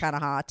 oh, that's kind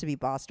of hot to be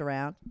bossed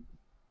around.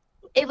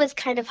 It was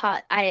kind of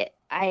hot.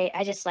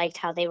 I just liked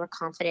how they were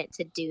confident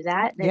to do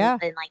that. And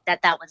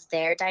like that was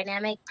their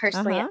dynamic.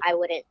 Personally, I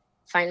wouldn't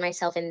find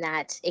myself in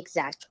that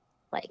exact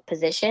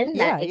position,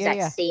 that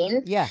exact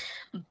scene. Yeah.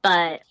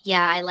 But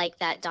yeah, I like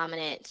that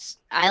dominance.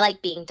 I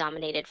like being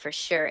dominated for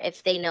sure.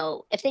 If they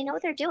know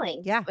what they're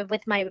doing. Yeah.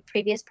 With my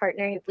previous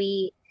partner,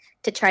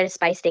 to try to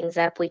spice things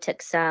up, we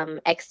took some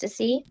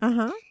ecstasy.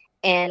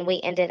 And we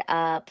ended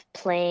up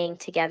playing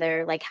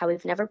together like how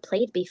we've never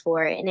played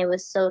before. And it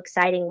was so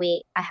exciting.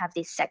 I have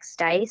these sex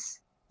dice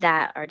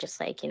that are just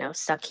like,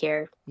 stuck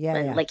here,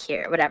 like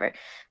here, whatever.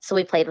 So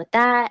we played with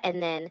that.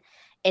 And then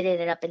it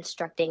ended up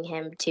instructing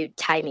him to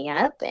tie me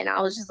up. And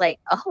I was just like,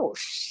 oh,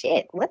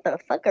 shit, what the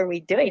fuck are we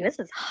doing? This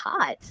is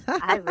hot.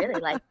 I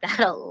really like that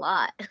a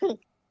lot. So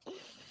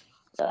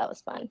that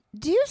was fun.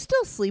 Do you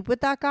still sleep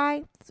with that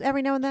guy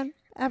every now and then?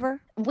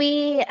 Ever?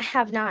 We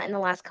have not in the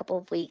last couple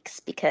of weeks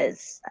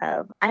because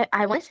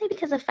I want to say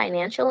because of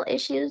financial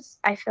issues.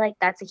 I feel like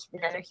that's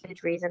another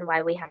huge reason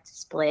why we have to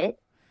split.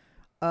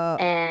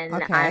 And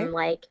I'm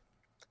like,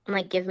 I'm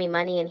like, give me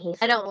money. And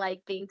I don't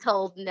like being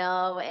told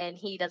no, and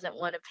he doesn't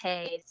want to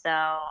pay. So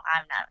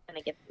I'm not going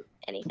to give him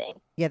anything.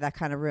 Yeah, that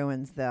kind of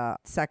ruins the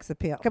sex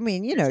appeal. I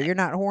mean, you're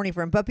not horny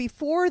for him. But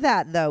before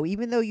that, though,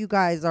 even though you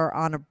guys are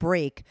on a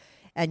break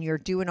and you're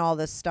doing all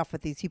this stuff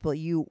with these people,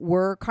 you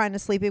were kind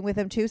of sleeping with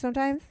him too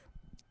sometimes?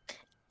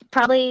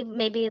 Probably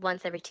maybe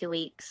once every 2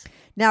 weeks.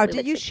 Now, We did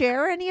would you sit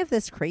share any of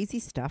this crazy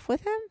stuff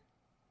with him?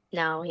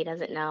 No, he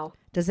doesn't know.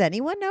 Does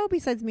anyone know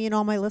besides me and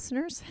all my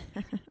listeners?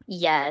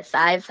 Yes,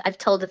 I've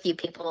told a few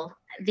people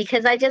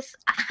because I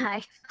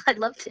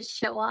love to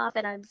show off,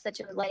 and I'm such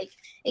a like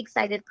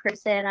excited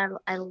person.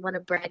 I want to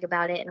brag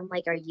about it, and I'm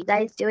like, are you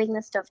guys doing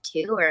this stuff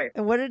too? Or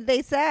And what did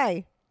they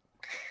say?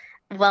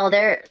 well,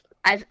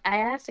 I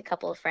asked a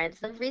couple of friends.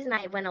 The reason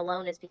I went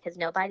alone is because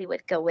nobody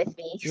would go with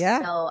me.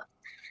 Yeah. So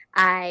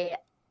I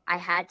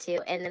had to,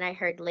 and then I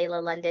heard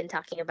Layla London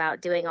talking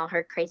about doing all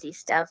her crazy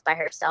stuff by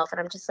herself, and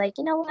I'm just like,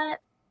 you know what?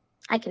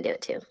 I can do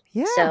it too.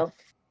 Yeah. So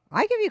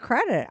I give you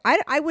credit.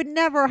 I would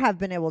never have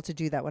been able to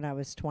do that when I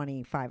was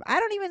 25. I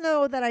don't even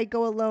know that I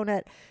go alone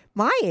at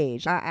my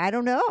age. I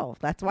don't know.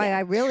 That's why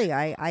I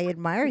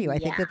admire you. I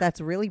think Yeah. that's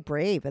really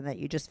brave and that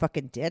you just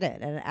fucking did it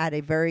and at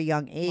a very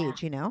young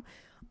age,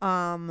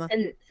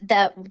 And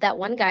that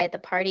one guy at the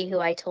party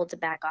who I told to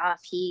back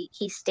off, he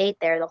stayed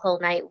there the whole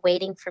night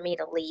waiting for me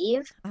to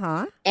leave.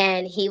 Uh-huh.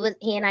 And he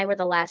and I were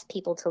the last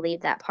people to leave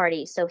that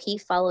party. So he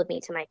followed me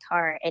to my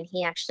car, and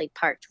he actually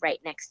parked right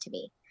next to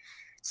me.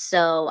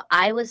 So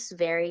I was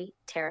very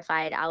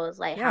terrified. I was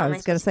like, Yeah, how I am I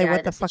was going to supposed to say, get out what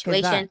of the this fuck is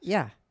situation? that?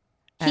 Yeah.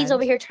 He's And-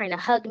 over here trying to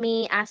hug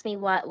me, ask me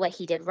what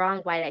he did wrong,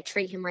 why did I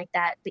treat him like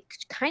that,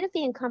 kind of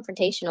being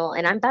confrontational.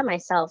 And I'm by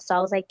myself, so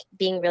I was like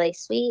being really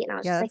sweet, and I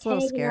was Yeah, just that's like, a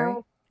little hey, scary.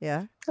 Yeah.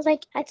 I was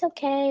like, it's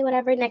okay,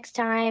 whatever, next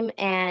time.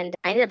 And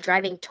I ended up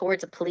driving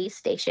towards a police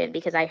station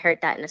because I heard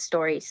that in a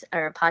story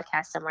or a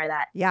podcast somewhere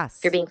that Yes.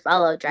 if you're being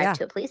followed, drive Yeah.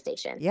 to a police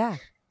station. Yeah.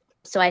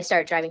 So I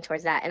started driving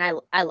towards that,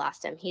 and I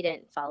lost him. He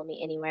didn't follow me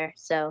anywhere.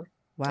 So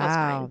I was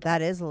Wow, fine.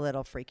 that is a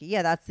little freaky.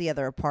 Yeah, that's the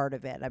other part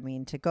of it. I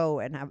mean, to go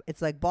and have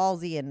it's like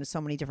ballsy in so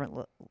many different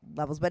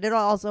levels, but it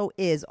also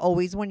is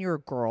always when you're a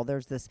girl,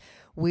 there's this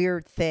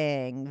weird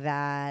thing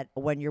that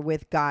when you're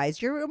with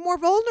guys, you're more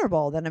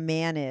vulnerable than a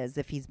man is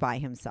if he's by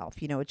himself.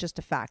 It's just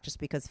a fact, just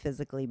because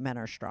physically men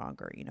are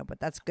stronger, but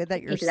that's good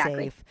that you're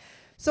Exactly. safe.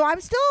 So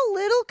I'm still a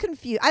little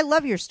confused. I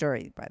love your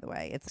story, by the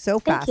way. It's so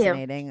Thank you.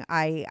 fascinating.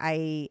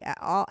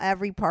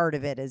 Every part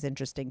of it is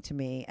interesting to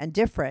me and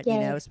different,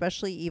 Yay.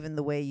 especially even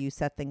the way you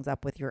set things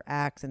up with your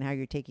ex and how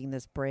you're taking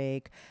this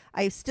break.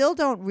 I still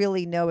don't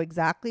really know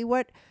exactly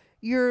what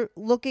you're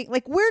looking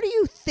like. Where do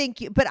you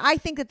think but I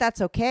think that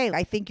that's okay.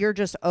 I think you're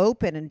just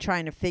open and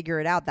trying to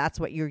figure it out. That's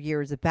what your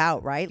year is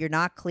about, right? You're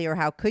not clear.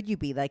 How could you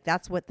be? Like,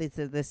 that's what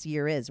this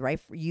year is, right?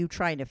 For you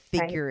trying to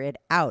figure it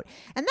out.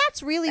 And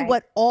that's really Right.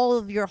 what all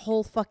of your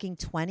whole fucking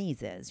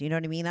 20s is. You know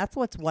what I mean? That's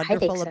what's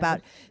wonderful so.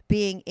 about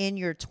being in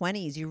your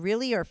 20s. You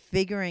really are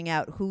figuring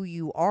out who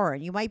you are,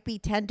 and you might be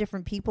 10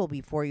 different people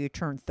before you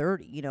turn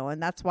 30,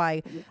 and that's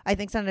why I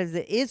think sometimes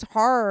it is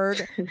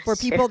hard for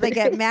people that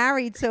get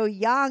married so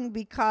young,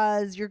 because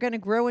you're going to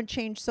grow and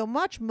change so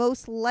much.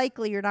 Most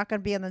likely you're not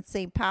going to be on the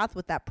same path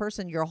with that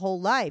person your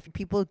whole life.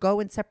 People go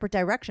in separate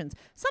directions.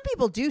 Some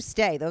people do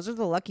stay. Those are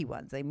the lucky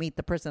ones. They meet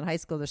the person in high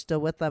school, they're still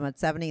with them at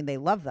 70 and they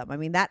love them. I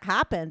mean, that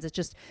happens. It's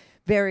just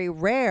very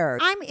rare.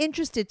 I'm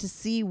interested to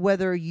see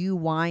whether you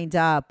wind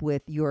up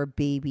with your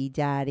baby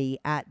daddy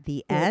at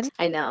the end.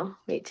 I know,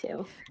 me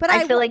too. But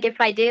I feel like if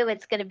I do,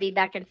 it's going to be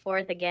back and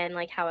forth again,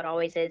 like how it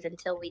always is,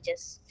 until we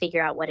just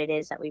figure out what it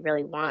is that we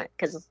really want.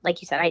 Because,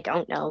 like you said, I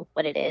don't know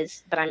what it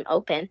is, but I'm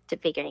open to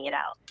figuring it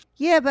out.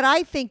 Yeah, but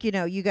I think,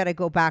 you got to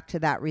go back to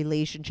that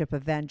relationship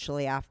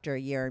eventually after a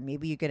year.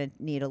 Maybe you're going to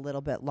need a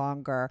little bit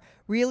longer.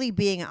 Really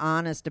being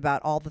honest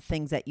about all the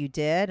things that you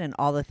did and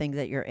all the things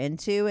that you're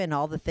into and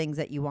all the things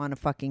that you want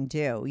to fucking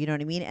do. You know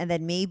what I mean? And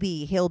then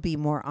maybe he'll be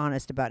more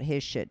honest about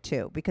his shit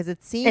too. Because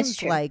it seems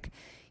true. like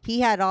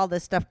he had all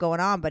this stuff going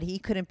on, but he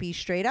couldn't be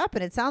straight up.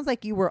 And it sounds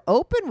like you were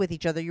open with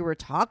each other. You were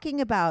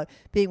talking about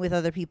being with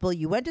other people.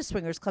 You went to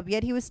swingers club,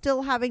 yet he was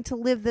still having to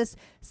live this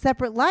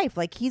separate life.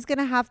 Like, he's going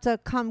to have to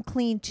come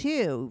clean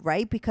too,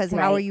 right? Because how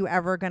Right. are you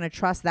ever going to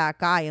trust that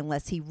guy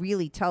unless he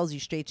really tells you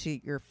straight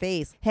to your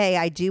face, hey,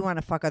 I do want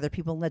to fuck other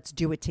people. And let's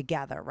do it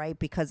together, right?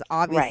 Because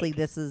obviously Right.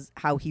 this is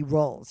how he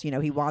rolls.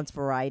 He wants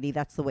variety.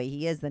 That's the way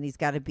he is. Then he's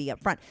got to be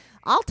up front.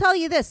 I'll tell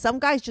you this. Some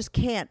guys just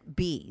can't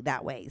be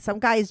that way. Some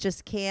guys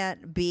just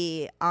can't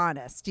be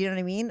honest. You know what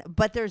I mean?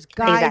 But there's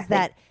guys Exactly.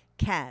 that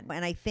can.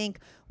 And I think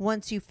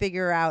once you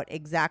figure out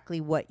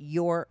exactly what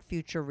your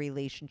future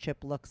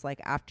relationship looks like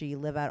after you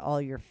live out all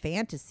your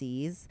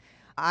fantasies,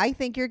 I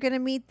think you're going to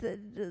meet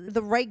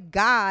the right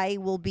guy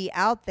will be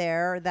out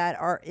there that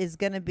is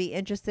going to be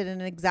interested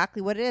in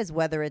exactly what it is,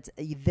 whether it's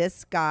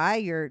this guy,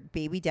 your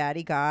baby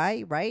daddy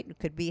guy, right? It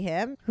could be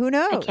him. Who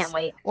knows? I can't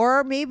wait.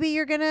 Or maybe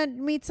you're going to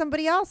meet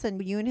somebody else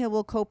and you and him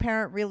will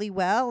co-parent really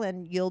well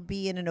and you'll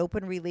be in an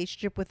open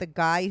relationship with a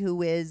guy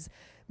who is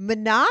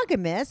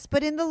monogamous,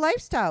 but in the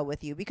lifestyle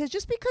with you. Because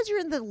just because you're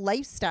in the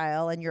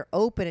lifestyle and you're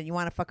open and you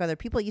want to fuck other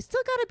people, you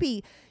still got to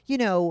be,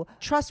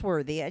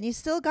 trustworthy, and you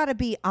still got to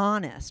be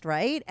honest,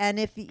 right? And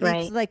if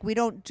it's like we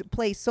don't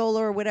play solo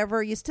or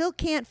whatever, you still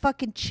can't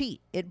fucking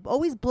cheat. It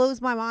always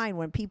blows my mind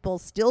when people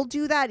still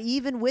do that,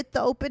 even with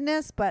the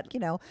openness. But,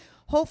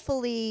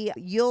 hopefully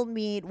you'll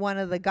meet one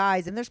of the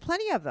guys, and there's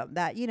plenty of them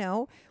that,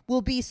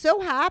 will be so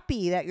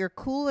happy that you're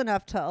cool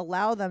enough to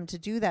allow them to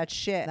do that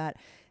shit, that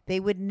they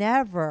would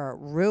never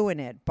ruin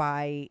it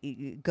by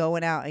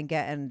going out and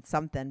getting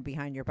something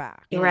behind your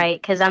back.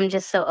 Right, because I'm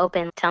just so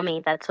open. Tell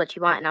me that's what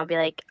you want, and I'll be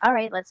like, all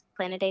right, let's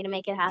plan a day to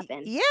make it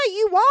happen. Yeah,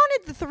 you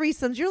wanted the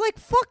threesomes. You're like,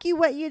 fuck, you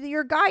went,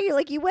 your guy,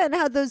 you went and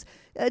had those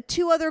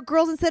 2 other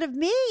girls instead of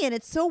me. And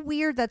it's so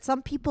weird that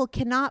some people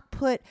cannot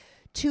put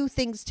 2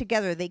 things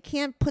together. They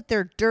can't put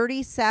their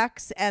dirty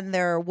sex and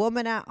their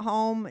woman at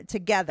home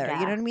together. Yeah.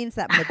 You know what I mean? It's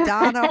that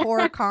Madonna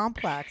whore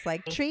complex.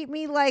 Like, treat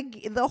me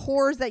like the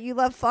whores that you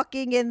love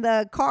fucking in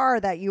the car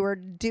that you were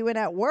doing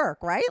at work,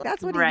 right?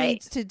 That's what he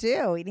needs to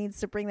do. He needs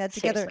to bring that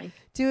together. Seriously.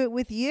 Do it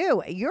with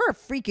you. You're a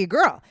freaky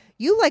girl.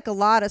 You like a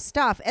lot of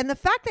stuff. And the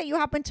fact that you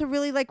happen to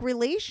really like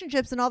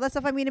relationships and all that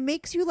stuff, I mean, it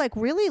makes you like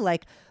really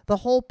like the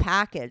whole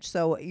package.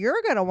 So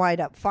you're going to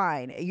wind up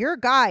fine. Your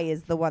guy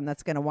is the one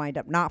that's going to wind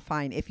up not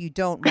fine if you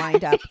don't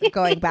wind up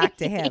going back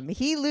to him.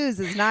 He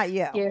loses, not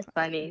you. You're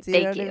funny.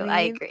 Thank you. I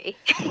agree.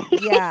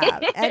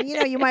 Yeah. And,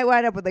 you might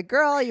wind up with a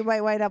girl. You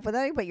might wind up with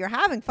anything, but you're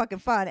having fucking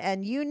fun.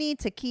 And you need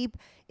to keep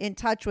in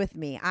touch with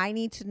me. I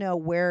need to know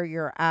where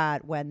you're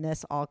at when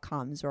this all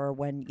comes, or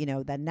when,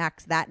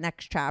 that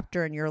next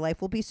chapter in your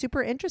life will be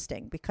super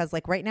interesting, because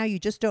like right now you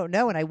just don't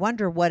know. And I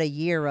wonder what a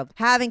year of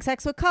having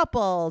sex with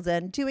couples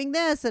and doing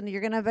this, and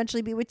you're going to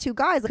eventually be with 2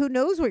 guys. Like, who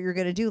knows what you're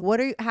going to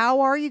do?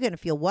 How are you going to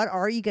feel? What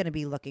are you going to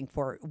be looking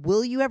for?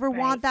 Will you ever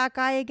want that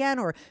guy again?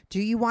 Or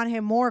do you want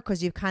him more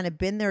because you've kind of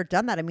been there,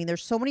 done that? I mean,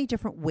 there's so many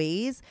different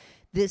ways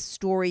this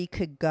story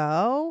could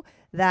go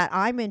that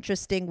I'm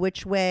interested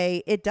which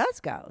way it does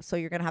go. So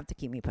you're going to have to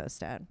keep me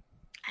posted.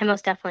 I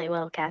most definitely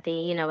will, Kathy.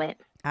 You know it.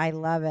 I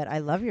love it. I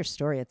love your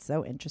story. It's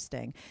so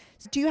interesting.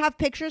 So do you have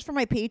pictures for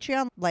my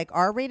Patreon, like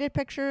R-rated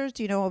pictures?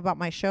 Do you know about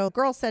my show?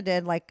 Girls send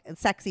in like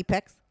sexy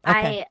pics.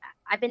 Okay.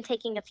 I've been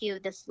taking a few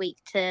this week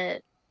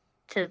to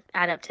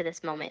add up to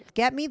this moment.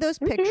 Get me those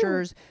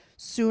pictures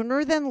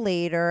sooner than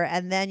later,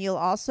 and then you'll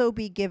also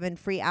be given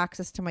free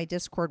access to my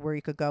Discord where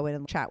you could go in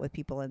and chat with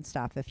people and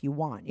stuff if you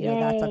want.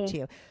 That's up to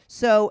you.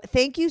 So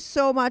thank you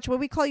so much. What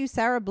we call you,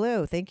 Sara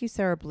Blue. Thank you,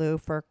 Sara Blue,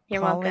 for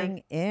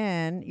calling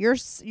in. Your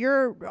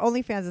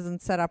OnlyFans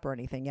isn't set up or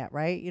anything yet,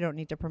 right? You don't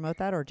need to promote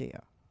that, or do you?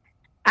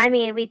 I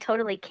mean, we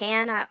totally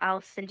can.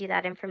 I'll send you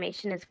that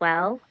information as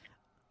well.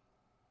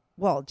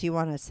 Well, do you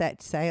want to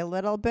say a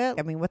little bit?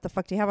 I mean, what the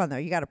fuck do you have on there?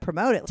 You got to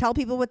promote it. Tell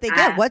people what they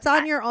get. What's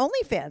on your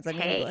OnlyFans? I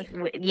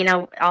mean,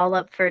 all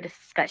up for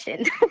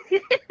discussion.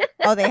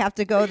 Oh, they have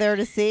to go there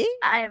to see?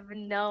 I have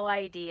no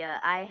idea.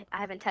 I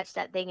haven't touched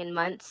that thing in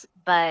months,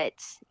 but,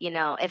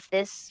 if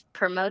this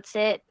promotes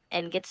it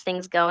and gets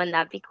things going,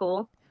 that'd be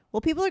cool.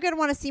 Well, people are going to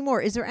want to see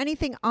more. Is there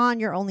anything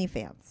on your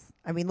OnlyFans?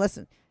 I mean,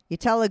 listen. You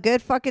tell a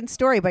good fucking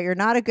story, but you're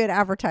not a good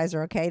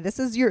advertiser, okay? This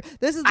is the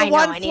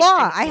one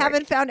flaw. I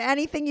haven't found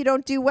anything you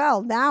don't do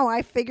well. Now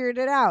I figured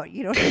it out.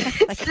 You don't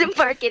have, like, it's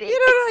marketing.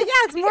 You don't know.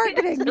 Yeah, it's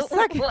marketing. You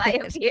suck why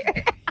I'm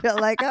here. You're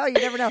like, oh, you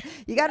never know.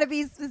 You got to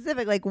be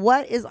specific. Like,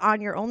 what is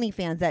on your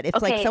OnlyFans that if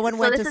like someone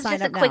went to sign up now? This is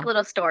just a quick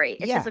little story.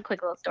 It's just a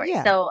quick little story.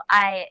 Yeah. So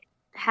I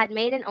had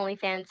made an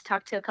OnlyFans,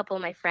 talked to a couple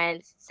of my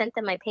friends, sent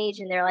them my page,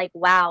 and they're like,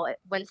 wow,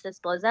 once this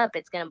blows up,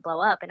 it's going to blow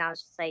up. And I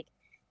was just like,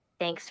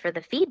 thanks for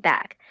the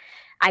feedback.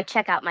 I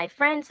check out my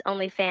friends'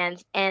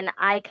 OnlyFans, and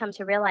I come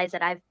to realize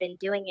that I've been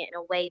doing it in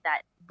a way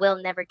that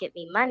will never get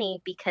me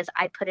money because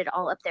I put it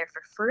all up there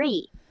for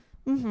free.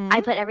 Mm-hmm. I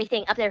put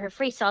everything up there for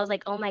free. So I was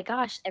like, oh my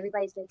gosh,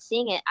 everybody's been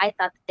seeing it. I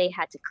thought that they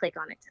had to click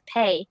on it to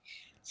pay.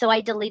 So I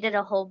deleted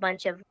a whole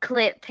bunch of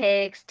clip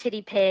pics,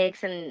 titty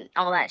pics, and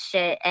all that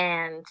shit.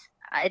 And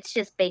it's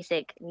just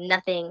basic,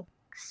 nothing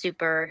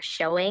super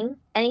showing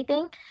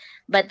anything.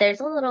 But there's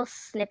little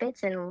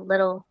snippets and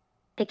little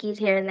pickies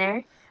here and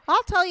there.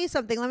 I'll tell you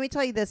something. Let me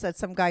tell you this, that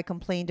some guy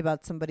complained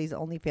about somebody's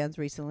OnlyFans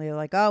recently. They're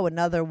like, oh,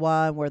 another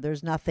one where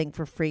there's nothing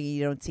for free.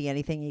 You don't see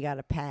anything. You got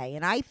to pay.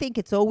 And I think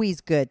it's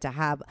always good to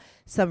have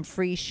some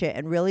free shit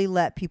and really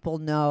let people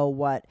know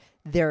what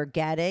they're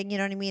getting. You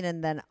know what I mean?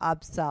 And then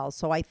upsell.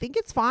 So I think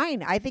it's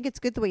fine. I think it's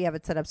good the way you have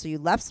it set up. So you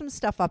left some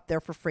stuff up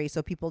there for free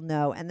so people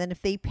know. And then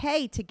if they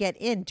pay to get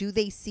in, do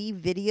they see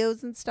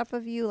videos and stuff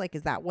of you? Like,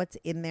 is that what's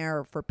in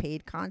there for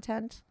paid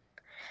content?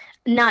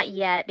 Not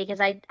yet, because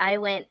I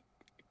went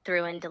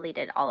through and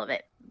deleted all of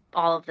it,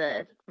 all of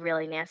the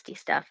really nasty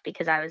stuff,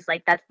 because I was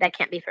like, that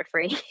can't be for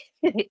free.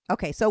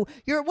 Okay, so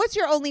what's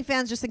your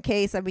OnlyFans, just in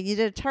case? I mean, you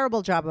did a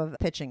terrible job of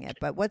pitching it,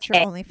 but what's your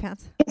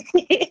OnlyFans?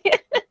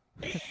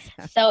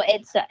 So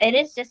it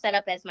is just set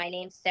up as my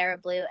name, Sara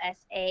Blue,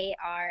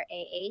 SARAH,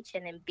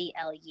 and then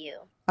BLU.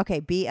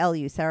 Okay,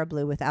 BLU, Sara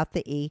Blue without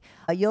the E.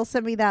 You'll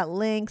send me that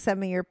link,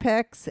 send me your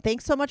pics.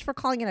 Thanks so much for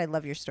calling in. I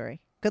love your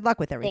story. Good luck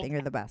with everything.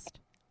 You're the best.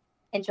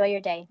 Enjoy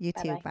your day. You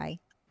too. Bye-bye. Bye.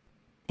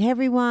 Hey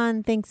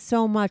everyone, thanks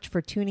so much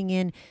for tuning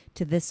in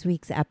to this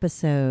week's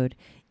episode.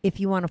 If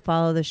you want to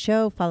follow the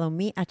show, follow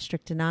me at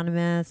Strict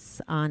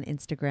Anonymous on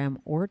Instagram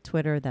or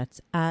Twitter. That's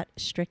at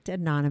Strict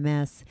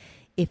Anonymous.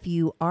 If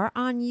you are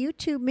on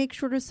YouTube, make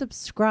sure to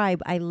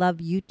subscribe. I love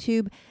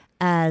YouTube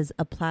as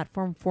a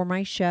platform for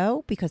my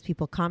show because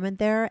people comment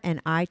there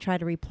and I try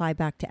to reply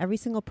back to every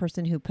single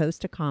person who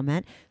posts a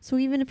comment. So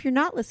even if you're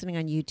not listening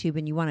on YouTube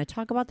and you want to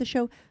talk about the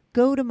show,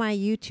 go to my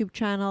YouTube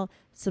channel,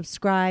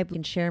 subscribe,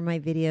 and share my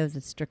videos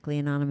at Strictly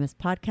Anonymous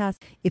Podcast.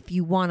 If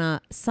you want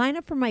to sign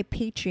up for my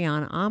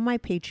Patreon, on my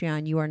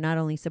Patreon, you are not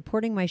only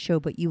supporting my show,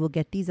 but you will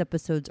get these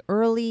episodes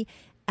early,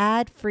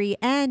 ad-free,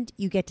 and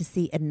you get to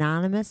see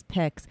anonymous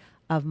pics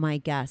of my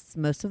guests.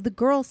 Most of the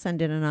girls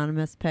send in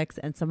anonymous pics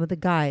and some of the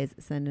guys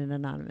send in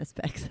anonymous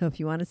pics. So if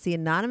you want to see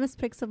anonymous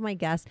pics of my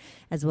guests,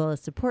 as well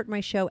as support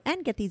my show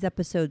and get these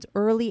episodes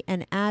early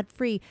and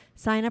ad-free,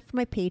 sign up for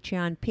my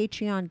Patreon,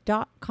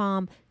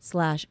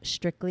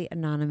 patreon.com/Strictly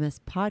Anonymous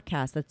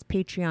Podcast. That's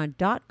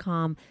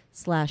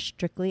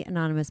patreon.com/Strictly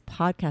Anonymous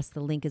Podcast.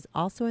 The link is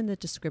also in the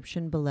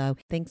description below.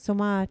 Thanks so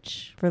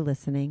much for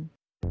listening.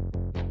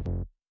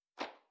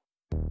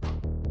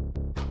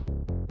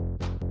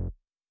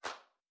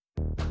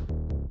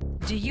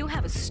 Do you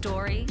have a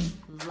story,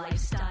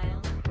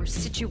 lifestyle, or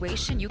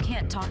situation you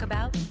can't talk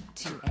about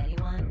to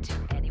anyone?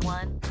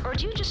 Or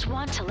do you just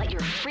want to let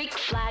your freak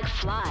flag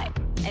fly?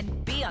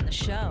 And be on the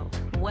show?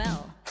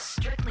 Well,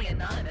 Strictly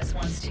Anonymous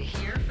wants to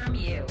hear from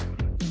you.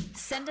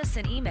 Send us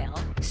an email,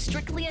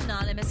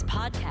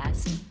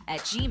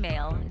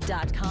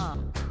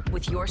 strictlyanonymouspodcast@gmail.com,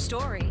 with your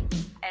story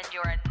and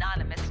your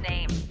anonymous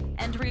name.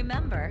 And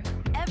remember,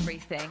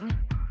 everything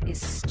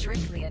is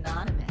strictly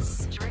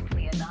anonymous.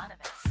 Strictly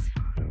Anonymous.